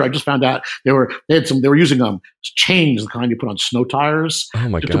 Later, I just found out they were using chains, the kind you put on snow tires,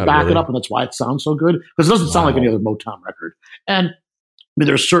 to back it up, and that's why it sounds so good, because it doesn't sound like any other Motown record. And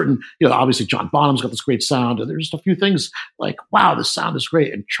there's certain, obviously John Bonham's got this great sound, and there's just a few things like, wow, this sound is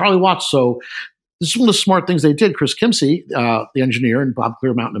great. And Charlie Watts, this is one of the smart things they did. Chris Kimsey, the engineer, and Bob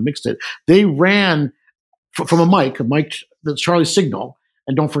Clearmountain mixed it. They ran from a mic, the Charlie Signal.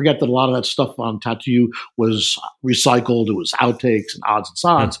 And don't forget that a lot of that stuff on Tattoo was recycled. It was outtakes and odds and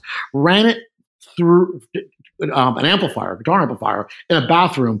sods. Ran it through an amplifier, guitar amplifier, in a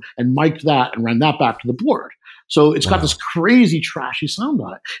bathroom, and mic'd that and ran that back to the board. So it's got this crazy trashy sound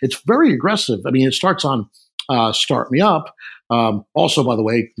on it. It's very aggressive. It starts on Start Me Up. Also, by the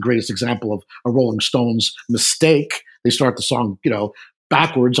way, the greatest example of a Rolling Stones mistake. They start the song,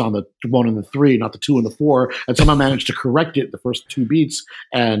 backwards on the 1 and the 3, not the 2 and the 4, and somehow managed to correct it the first 2 beats,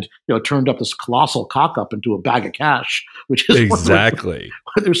 and turned up this colossal cock up into a bag of cash, which is exactly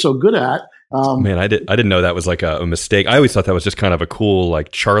what they're so good at. Man, I didn't know that was like a mistake. I always thought that was just kind of a cool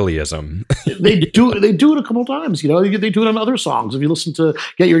like Charlieism. They do it a couple of times. They do it on other songs. If you listen to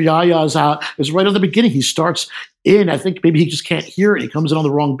 "Get Your Ya-Ya's Out," it's right at the beginning. He starts in. I think maybe he just can't hear it. He comes in on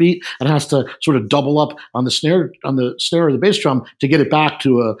the wrong beat and has to sort of double up on the snare or the bass drum to get it back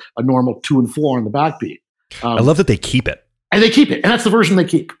to a normal 2 and 4 on the backbeat. I love that they keep it. And they keep it, and that's the version they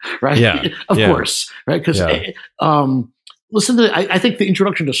keep, right? Yeah, of course, right? Because listen to, I think the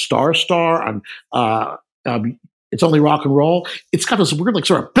introduction to Star on It's Only Rock and Roll, it's got this weird, like,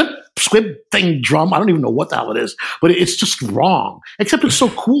 sort of blip, squib thing drum. I don't even know what the hell it is, but it's just wrong, except it's so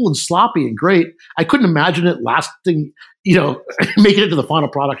cool and sloppy and great. I couldn't imagine it lasting, making it to the final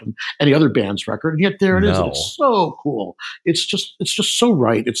product in any other band's record. And yet there it is. And it's so cool. It's just so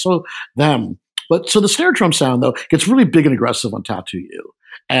right. It's so them. But so the snare drum sound, though, gets really big and aggressive on Tattoo You.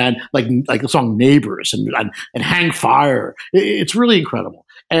 And like the song Neighbors and Hang Fire. It's really incredible.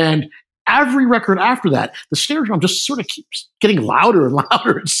 And every record after that, the snare drum just sort of keeps getting louder and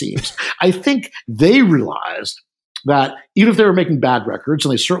louder, it seems. I think they realized that even if they were making bad records,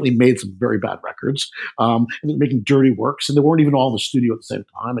 and they certainly made some very bad records, and they're making dirty works, and they weren't even all in the studio at the same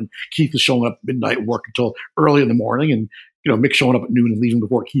time. And Keith is showing up at midnight and working until early in the morning, and Mick showing up at noon and leaving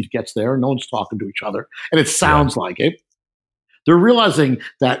before Keith gets there, and no one's talking to each other, and it sounds like it. They're realizing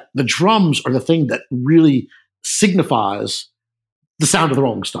that the drums are the thing that really signifies the sound of the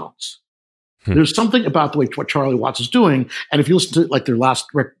Rolling Stones. There's something about the way what Charlie Watts is doing, and if you listen to like their last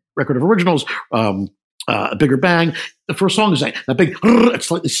record of originals, A Bigger Bang, the first song is that big,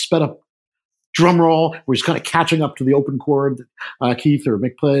 slightly sped up drum roll where he's kind of catching up to the open chord that Keith or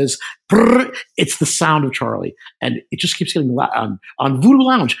Mick plays. It's the sound of Charlie, and it just keeps getting on Voodoo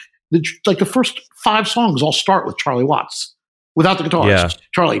Lounge. Like the first 5 songs all start with Charlie Watts without the guitars. Yeah.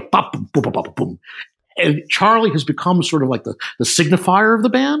 Charlie, bop, boom, boom, boom, boom, boom. And Charlie has become sort of like the signifier of the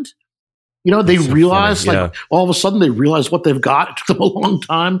band. They realize, all of a sudden, they realize what they've got. It took them a long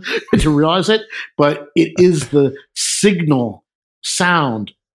time to realize it, but it is the signal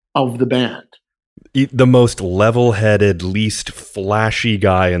sound of the band. The most level-headed, least flashy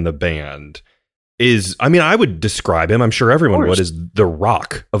guy in the band is, I would describe him, I'm sure everyone would, as the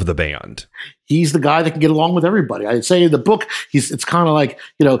rock of the band. He's the guy that can get along with everybody. I'd say in the book, it's kind of like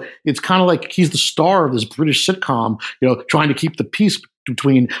he's the star of this British sitcom, trying to keep the peace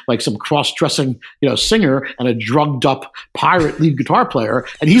between like some cross-dressing, singer and a drugged-up pirate lead guitar player,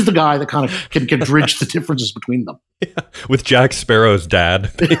 and he's the guy that kind of can bridge the differences between them. Yeah, with Jack Sparrow's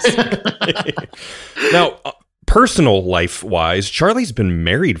dad, basically. Now, personal life-wise, Charlie's been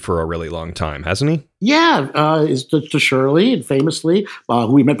married for a really long time, hasn't he? Yeah, is to Shirley, and famously,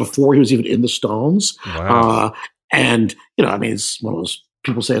 who we met before he was even in the Stones. Wow. And it's one of those.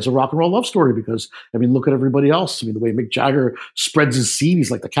 People say it's a rock and roll love story because, look at everybody else. The way Mick Jagger spreads his seed,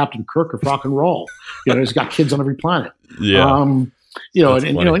 he's like the Captain Kirk of rock and roll. He's got kids on every planet. Yeah. And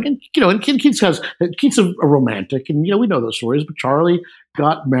Keith's a romantic, and we know those stories. But Charlie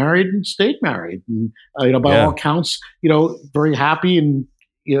got married and stayed married, and by all accounts, very happy and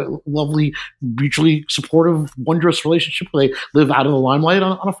lovely, mutually supportive, wondrous relationship where they live out of the limelight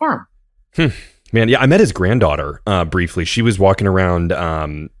on a farm. Man, yeah, I met his granddaughter briefly. She was walking around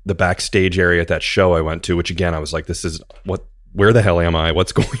the backstage area at that show I went to, which again, I was like, where the hell am I?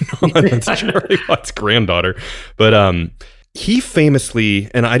 What's going on? It's Charlie Watts' granddaughter. But he famously,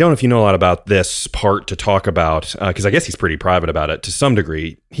 and I don't know if you know a lot about this part to talk about, because I guess he's pretty private about it to some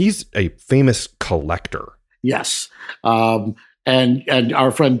degree. He's a famous collector. Yes. And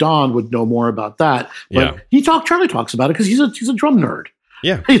our friend Don would know more about that. But Charlie talks about it because he's a drum nerd.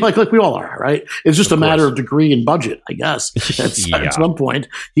 Yeah. Like we all are, right? It's just a matter of degree and budget, I guess. At some point,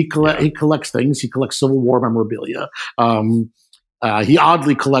 he collects things. He collects Civil War memorabilia. He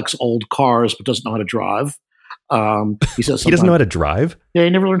oddly collects old cars, but doesn't know how to drive. He says he doesn't know how to drive? Yeah,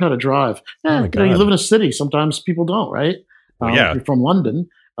 he never learned how to drive. Yeah, you live in a city. Sometimes people don't, right? You're from London.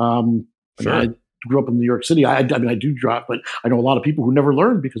 Sure. I grew up in New York City. I do drive, but I know a lot of people who never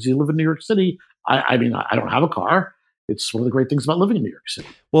learned because they live in New York City. I don't have a car. It's one of the great things about living in New York City.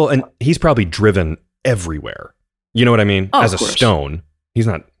 Well, and he's probably driven everywhere. You know what I mean? As a Stone, he's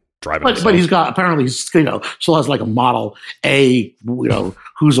not driving. But he's got, apparently, still has like a Model A,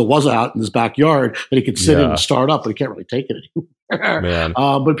 who's a was out in his backyard that he can sit in and start up, but he can't really take it anymore. Man.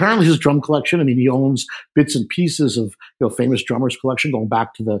 But apparently his drum collection, he owns bits and pieces of, famous drummers collection going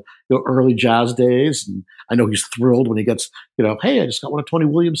back to the early jazz days. And I know he's thrilled when he gets, hey, I just got one of Tony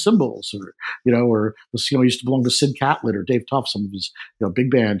Williams' cymbals, or this, used to belong to Sid Catlett or Dave Tuff, some of his, big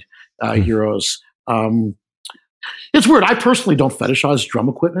band heroes. It's weird. I personally don't fetishize drum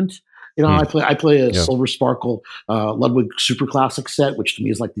equipment. I play a Silver Sparkle Ludwig Super Classic set, which to me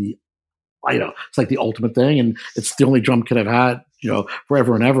is like it's like the ultimate thing, and it's the only drum kit I've had,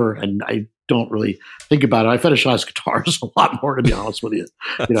 forever and ever. And I don't really think about it. I fetishize guitars a lot more, to be honest with you.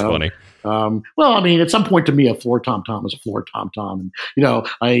 That's funny. At some point, to me, a floor tom tom is a floor tom tom,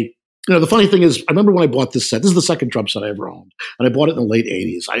 and the funny thing is, I remember when I bought this set. This is the second drum set I ever owned, and I bought it in the late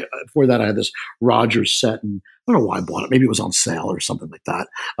 '80s. Before that, I had this Rogers set, and I don't know why I bought it. Maybe it was on sale or something like that.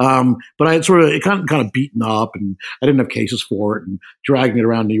 But I had it kind of beaten up, and I didn't have cases for it, and dragging it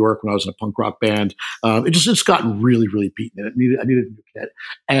around New York when I was in a punk rock band. It's gotten really, really beaten. I needed a new kit,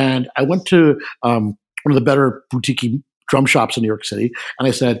 and I went to one of the better boutique drum shops in New York City, and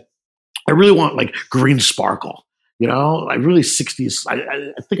I said, I really want like green sparkle. I really 60s.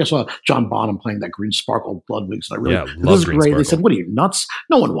 I think I saw John Bonham playing that green sparkle Ludwigs. And this is great. They said, "What are you, nuts?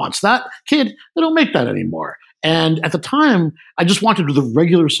 No one wants that, kid. They don't make that anymore." And at the time, I just wanted to do the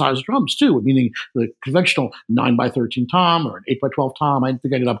regular size drums too, meaning the conventional 9x13 tom or an 8x12 tom. I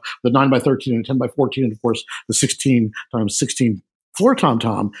think I ended up with a 9x13 and a 10x14, and of course the 16x16 floor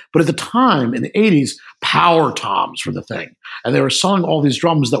tom, but at the time in the 80s, power toms were the thing. And they were selling all these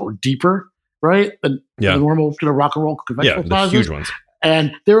drums that were deeper, right? Than the normal rock and roll conventional sizes. Huge ones.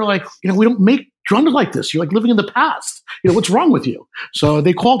 And they were like, we don't make drums like this. You're like living in the past. What's wrong with you? So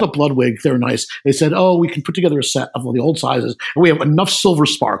they called up Ludwig. They were nice. They said, we can put together a set of all the old sizes, and we have enough silver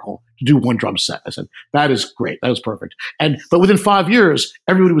sparkle to do one drum set. I said, that is great. That was perfect. But within 5 years,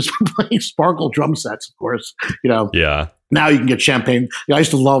 everybody was playing sparkle drum sets, of course. Yeah. Now you can get champagne. I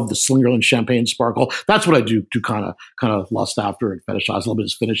used to love the Slingerland champagne sparkle. That's what I do to kind of lust after and fetishize a little bit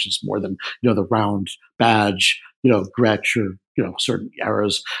as finishes more than the round badge, Gretsch or certain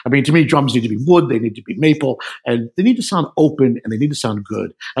eras. I mean, to me, drums need to be wood, they need to be maple, and they need to sound open and they need to sound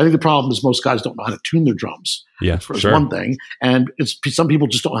good. I think the problem is most guys don't know how to tune their drums. Yeah, for one thing, and some people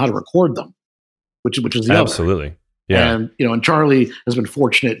just don't know how to record them, which is the other. Absolutely. Yeah. And Charlie has been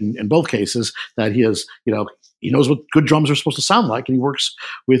fortunate in both cases that he has, he knows what good drums are supposed to sound like, and he works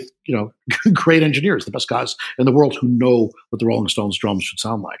with, great engineers, the best guys in the world who know what the Rolling Stones drums should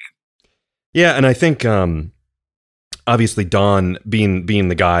sound like. Yeah, and I think obviously Don being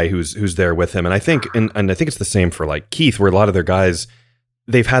the guy who's there with him, and I think and I think it's the same for like Keith, where a lot of their guys,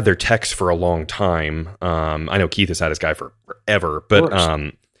 they've had their techs for a long time. I know Keith has had his guy for forever,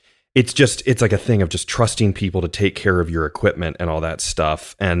 but it's like a thing of just trusting people to take care of your equipment and all that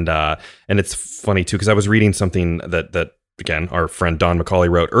stuff. And it's funny too, because I was reading something that again our friend Don McCauley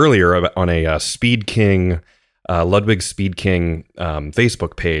wrote earlier on a Speed King. Ludwig Speed King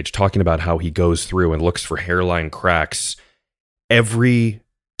Facebook page, talking about how he goes through and looks for hairline cracks every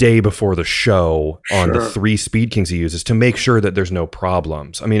day before the show on the 3 Speed Kings he uses to make sure that there's no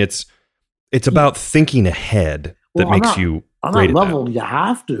problems. I mean, it's about thinking ahead that makes you great at level. You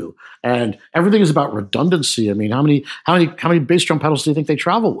have to, and everything is about redundancy. I mean, how many bass drum pedals do you think they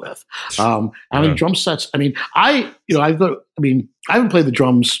travel with? How many drum sets? I mean, I haven't played the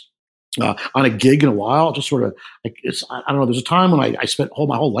drums on a gig in a while. Just sort of like I don't know. There's a time when I spent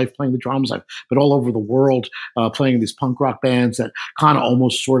my whole life playing the drums. I've been all over the world playing in these punk rock bands that kind of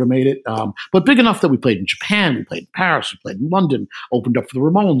almost sort of made it, but big enough that we played in Japan, we played in Paris, we played in London, opened up for the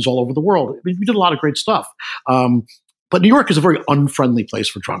Ramones all over the world. I mean, we did a lot of great stuff. But New York is a very unfriendly place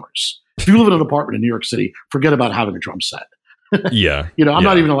for drummers. If you live in an apartment in New York City, forget about having a drum set. Yeah, I'm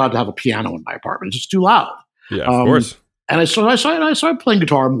not even allowed to have a piano in my apartment. It's just too loud. Yeah, of course. And I started playing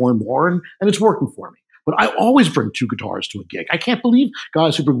guitar more and more, and it's working for me. But I always bring 2 guitars to a gig. I can't believe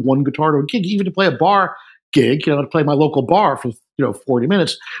guys who bring 1 guitar to a gig, even to play a bar gig, to play my local bar for 40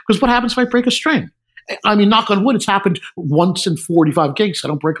 minutes. Because what happens if I break a string? I mean, knock on wood, it's happened once in 45 gigs. I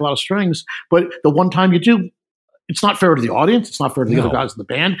don't break a lot of strings, but the one time you do, it's not fair to the audience. It's not fair to the other guys in the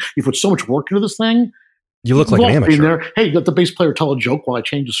band. You put so much work into this thing. You look like an amateur. There. Hey, let the bass player tell a joke while I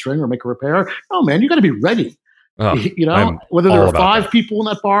change a string or make a repair. No, man, you got to be ready. Whether there are 5 people in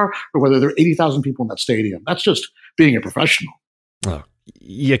that bar or whether there are 80,000 people in that stadium, that's just being a professional.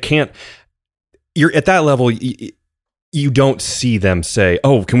 You can't. You're at that level. You don't see them say,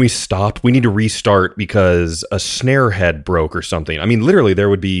 "Oh, can we stop? We need to restart because a snare head broke or something." I mean, literally, there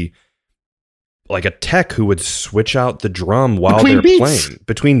would be like a tech who would switch out the drum while they're playing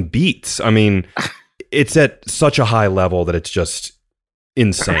between beats. I mean, it's at such a high level that it's just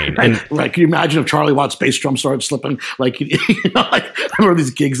insane. And can you imagine if Charlie Watts' bass drum started slipping? Like, I remember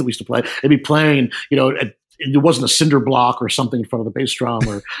these gigs that we used to play. They'd be playing, it wasn't a cinder block or something in front of the bass drum,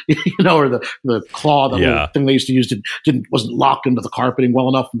 or or the claw, little thing they used to use wasn't locked into the carpeting well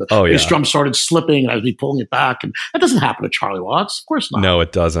enough, and the bass drum started slipping, and I'd be pulling it back, and that doesn't happen to Charlie Watts, of course not. No,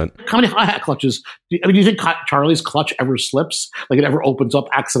 it doesn't. How many hi-hat clutches? Do you think Charlie's clutch ever slips? Like it ever opens up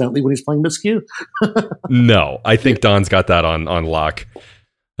accidentally when he's playing miscue? No, I think Don's got that on lock.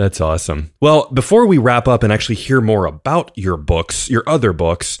 That's awesome. Well, before we wrap up and actually hear more about your other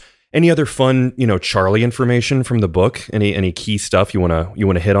books. Any other fun, Charlie information from the book? Any key stuff you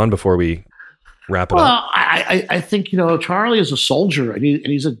wanna hit on before we wrap it up? Well, I think Charlie is a soldier and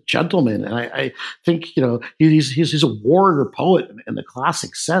he's a gentleman, and I think he's a warrior poet in the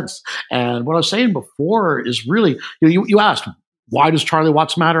classic sense. And what I was saying before is really you asked, why does Charlie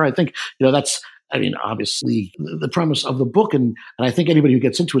Watts matter? I think that's. I mean, obviously, the premise of the book, and I think anybody who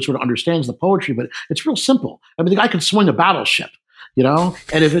gets into it sort of understands the poetry, but it's real simple. I mean, the guy can swing a battleship. And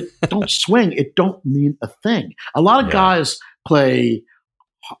if it don't swing, it don't mean a thing. A lot of guys play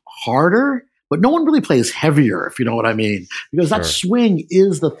harder, but no one really plays heavier, if you know what I mean, because that swing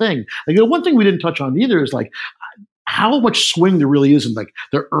is the thing. Like, one thing we didn't touch on either is like how much swing there really is in like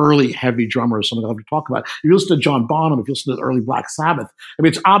the early heavy drummers, something I'll have to talk about. If you listen to John Bonham, if you listen to the early Black Sabbath, I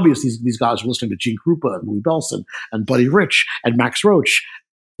mean, it's obvious these guys are listening to Gene Krupa and Louis Bellson and Buddy Rich and Max Roach,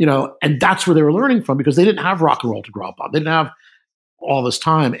 and that's where they were learning from, because they didn't have rock and roll to grow up on. They didn't have all this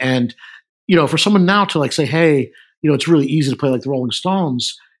time. And, for someone now to like say, hey, it's really easy to play like the Rolling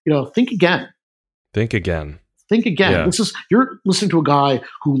Stones, think again. Think again. Think again. Yeah. You're listening to a guy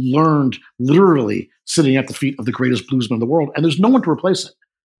who learned literally sitting at the feet of the greatest bluesman in the world, and there's no one to replace it.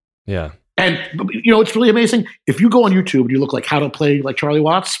 Yeah. And, it's really amazing. If you go on YouTube and you look like how to play like Charlie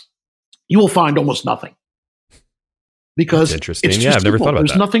Watts, you will find almost nothing. Because that's interesting. It's I've never thought about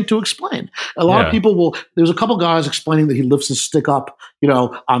There's that. nothing to explain. A lot of people there's a couple guys explaining that he lifts his stick up,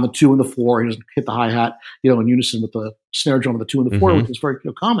 on the 2 and the 4. He doesn't hit the hi-hat, in unison with the snare drum of the 2 and the 4, which is very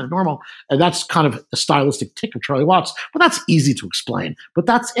common and normal. And that's kind of a stylistic tick of Charlie Watts. But that's easy to explain. But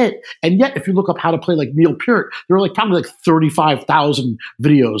that's it. And yet, if you look up how to play like Neil Peart, there are probably 35,000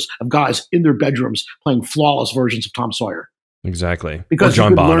 videos of guys in their bedrooms playing flawless versions of Tom Sawyer. Exactly. Because or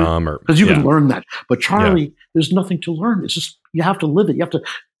John Bonham, because you can learn that. But Charlie, there's nothing to learn. It's just you have to live it. You have to.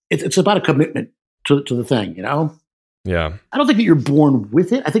 It's about a commitment to the thing. Yeah. I don't think that you're born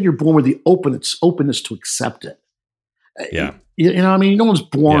with it. I think you're born with the openness to accept it. Yeah. No one's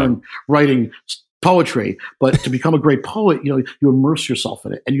born writing poetry, but to become a great poet, you immerse yourself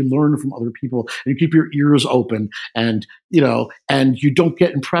in it and you learn from other people and you keep your ears open and and you don't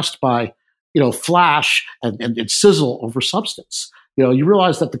get impressed by flash and sizzle over substance. You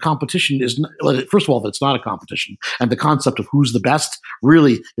realize that the competition is, first of all, that it's not a competition. And the concept of who's the best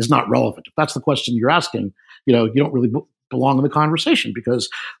really is not relevant. If that's the question you're asking, you don't really belong in the conversation because,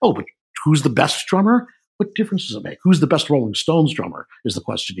 but who's the best drummer? What difference does it make? Who's the best Rolling Stones drummer is the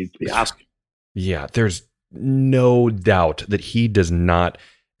question you need to be asking. Yeah, there's no doubt that he does not,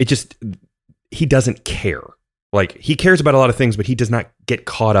 he doesn't care. Like, he cares about a lot of things, but he does not get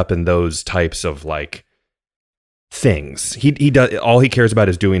caught up in those types of things. He does, all he cares about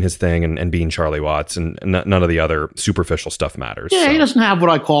is doing his thing and being Charlie Watts, and none of the other superficial stuff matters. Yeah, so. He doesn't have what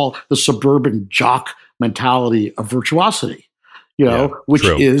I call the suburban jock mentality of virtuosity, which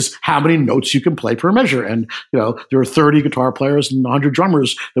true. is how many notes you can play per measure. And, there are 30 guitar players and 100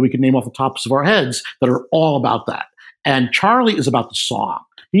 drummers that we can name off the tops of our heads that are all about that. And Charlie is about the song.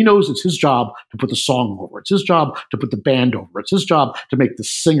 He knows it's his job to put the song over. It's his job to put the band over. It's his job to make the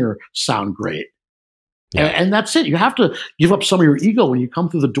singer sound great. Yeah. And that's it. You have to give up some of your ego when you come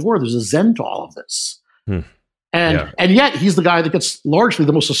through the door. There's a zen to all of this. And yet he's the guy that gets largely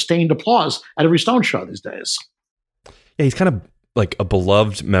the most sustained applause at every Stone show these days. Yeah, he's kind of like a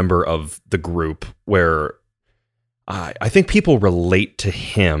beloved member of the group where I think people relate to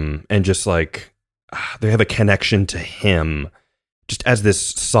him and just they have a connection to him. Just as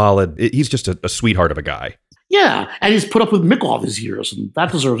this solid, he's just a sweetheart of a guy. Yeah, and he's put up with Mick all these years, and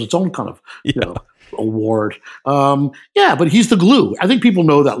that deserves its own kind of award. But he's the glue. I think people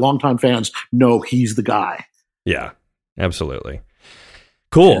know that. Longtime fans know he's the guy. Yeah, absolutely.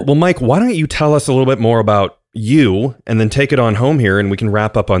 Cool. Yeah. Well, Mike, why don't you tell us a little bit more about you, and then take it on home here, and we can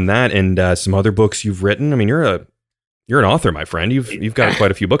wrap up on that and some other books you've written. I mean, you're an author, my friend. You've got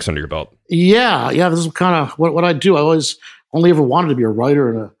quite a few books under your belt. Yeah. This is kind of what I do. I always only ever wanted to be a writer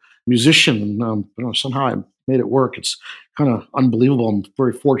and a musician, and somehow I made it work. It's kind of unbelievable. I'm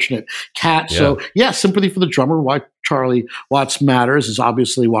very fortunate. Cat. Yeah. So Sympathy for the Drummer, Why Charlie Watts Matters is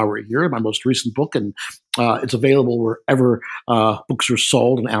obviously why we're here. My most recent book, and it's available wherever books are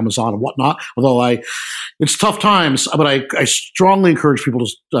sold, and Amazon and whatnot. Although it's tough times, but I strongly encourage people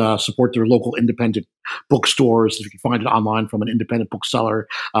to support their local independent bookstores. If you can find it online from an independent bookseller.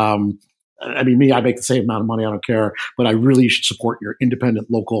 I make the same amount of money. I don't care, but I really should support your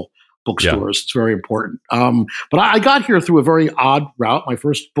independent local bookstores. Yeah. It's very important. But I got here through a very odd route. My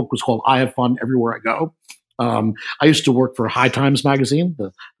first book was called I Have Fun Everywhere I Go. I used to work for High Times magazine,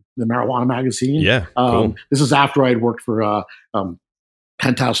 the marijuana magazine. Yeah. Cool. This is after I had worked for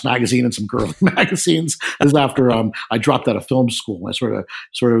Penthouse magazine and some girly magazines. This is after I dropped out of film school. I sort of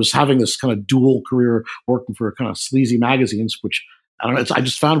was having this kind of dual career working for kind of sleazy magazines, which I don't know. I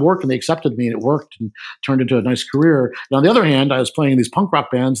just found work and they accepted me and it worked and turned into a nice career. And on the other hand, I was playing these punk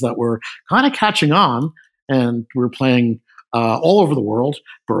rock bands that were kind of catching on, and we were playing all over the world,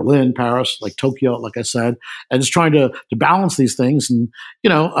 Berlin, Paris, Tokyo, like I said, and just trying to balance these things. And,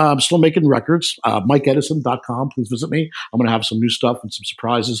 I'm still making records. MikeEdison.com. Please visit me. I'm going to have some new stuff and some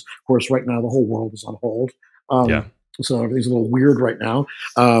surprises. Of course, right now the whole world is on hold. So everything's a little weird right now.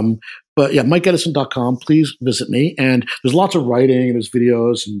 But MikeEdison.com, please visit me. And there's lots of writing and there's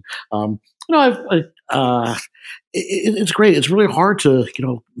videos. And, it's great. It's really hard to,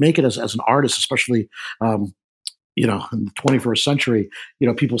 make it as an artist, especially, in the 21st century.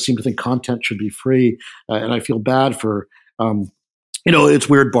 People seem to think content should be free. And I feel bad for, it's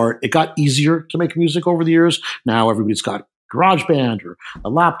weird, Bart. It got easier to make music over the years. Now everybody's got GarageBand or a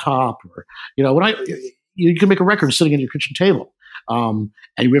laptop or, you can make a record sitting at your kitchen table.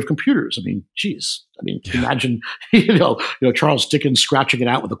 And we have computers. I mean, geez. I mean, imagine, you know, Charles Dickens scratching it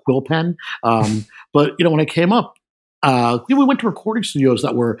out with a quill pen. But, you know, when I came up, we went to recording studios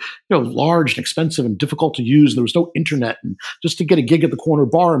that were, you know, large and expensive and difficult to use. There was no internet, and just to get a gig at the corner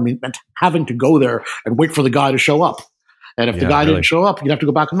bar meant having to go there and wait for the guy to show up. And if the guy didn't show up, you'd have to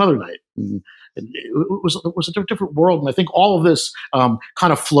go back another night. And it was a different world. And I think all of this kind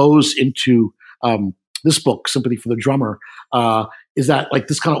of flows into this book, Sympathy for the Drummer, is that like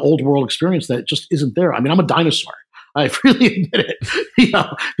this kind of old world experience that just isn't there. I mean, I'm a dinosaur. I really admit it. You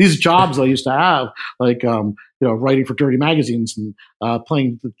know, these jobs I used to have, like, you know, writing for dirty magazines and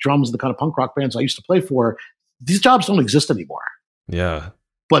playing the drums in the kind of punk rock bands I used to play for, these jobs don't exist anymore. Yeah.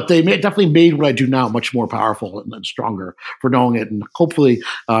 But they definitely made what I do now much more powerful and stronger for knowing it. And hopefully,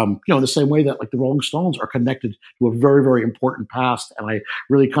 you know, in the same way that like the Rolling Stones are connected to a very, very important past. And I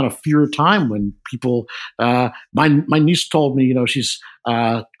really kind of fear a time when people, my niece told me, you know, she's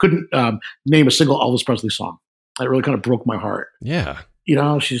couldn't name a single Elvis Presley song. That really kind of broke my heart. Yeah. You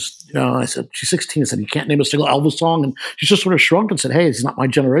know, I said, she's 16. I said, you can't name a single Elvis song. And she just sort of shrugged and said, hey, it's not my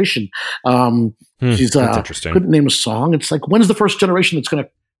generation. She's that's interesting. Couldn't name a song. It's like, when's the first generation that's going to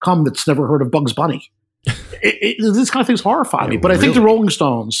come that's never heard of Bugs Bunny? This kind of things horrify me. But I think the Rolling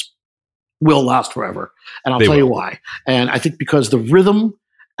Stones will last forever. And I'll tell you why. And I think because the rhythm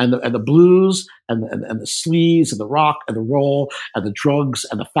and the blues and the sleaze and the rock and the roll and the drugs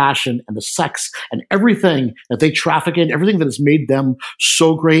and the fashion and the sex and everything that they traffic in, everything that has made them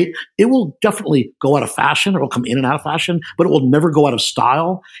so great, it will definitely go out of fashion. It will come in and out of fashion, but it will never go out of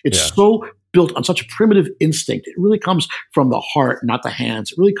style. It's so built on such a primitive instinct. It really comes from the heart, not the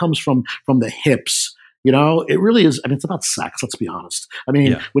hands. It really comes from the hips. You know, it really is. I mean, it's about sex, let's be honest. I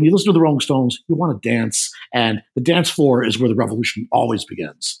mean, when you listen to the Rolling Stones, you want to dance, and the dance floor is where the revolution always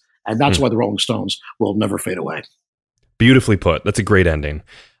begins. And that's why the Rolling Stones will never fade away. Beautifully put. That's a great ending.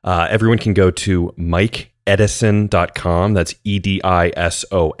 Everyone can go to MikeEdison.com. That's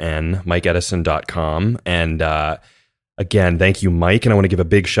EDISON, MikeEdison.com. And again, thank you, Mike. And I want to give a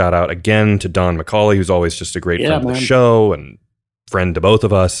big shout out again to Don McCauley, who's always just a great friend of the show and friend to both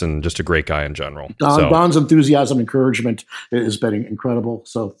of us, and just a great guy in general. Don's enthusiasm, encouragement has been incredible.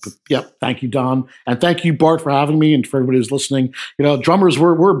 So, thank you, Don, and thank you, Bart, for having me, and for everybody who's listening. You know, drummers,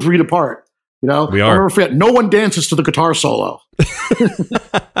 we're a breed apart. You know, we are. I'll never forget, no one dances to the guitar solo.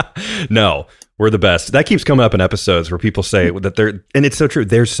 No, we're the best. That keeps coming up in episodes where people say that and it's so true.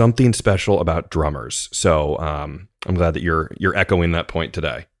 There's something special about drummers. So I'm glad that you're echoing that point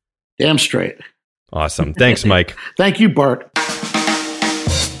today. Damn straight. Awesome. Thanks, Mike. Thank you, Bart.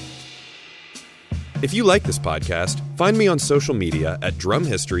 If you like this podcast, find me on social media at Drum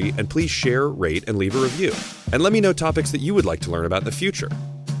History, and please share, rate, and leave a review. And let me know topics that you would like to learn about in the future.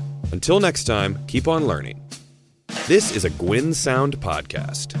 Until next time, keep on learning. This is a Gwyn Sound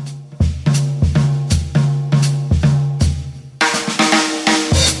podcast.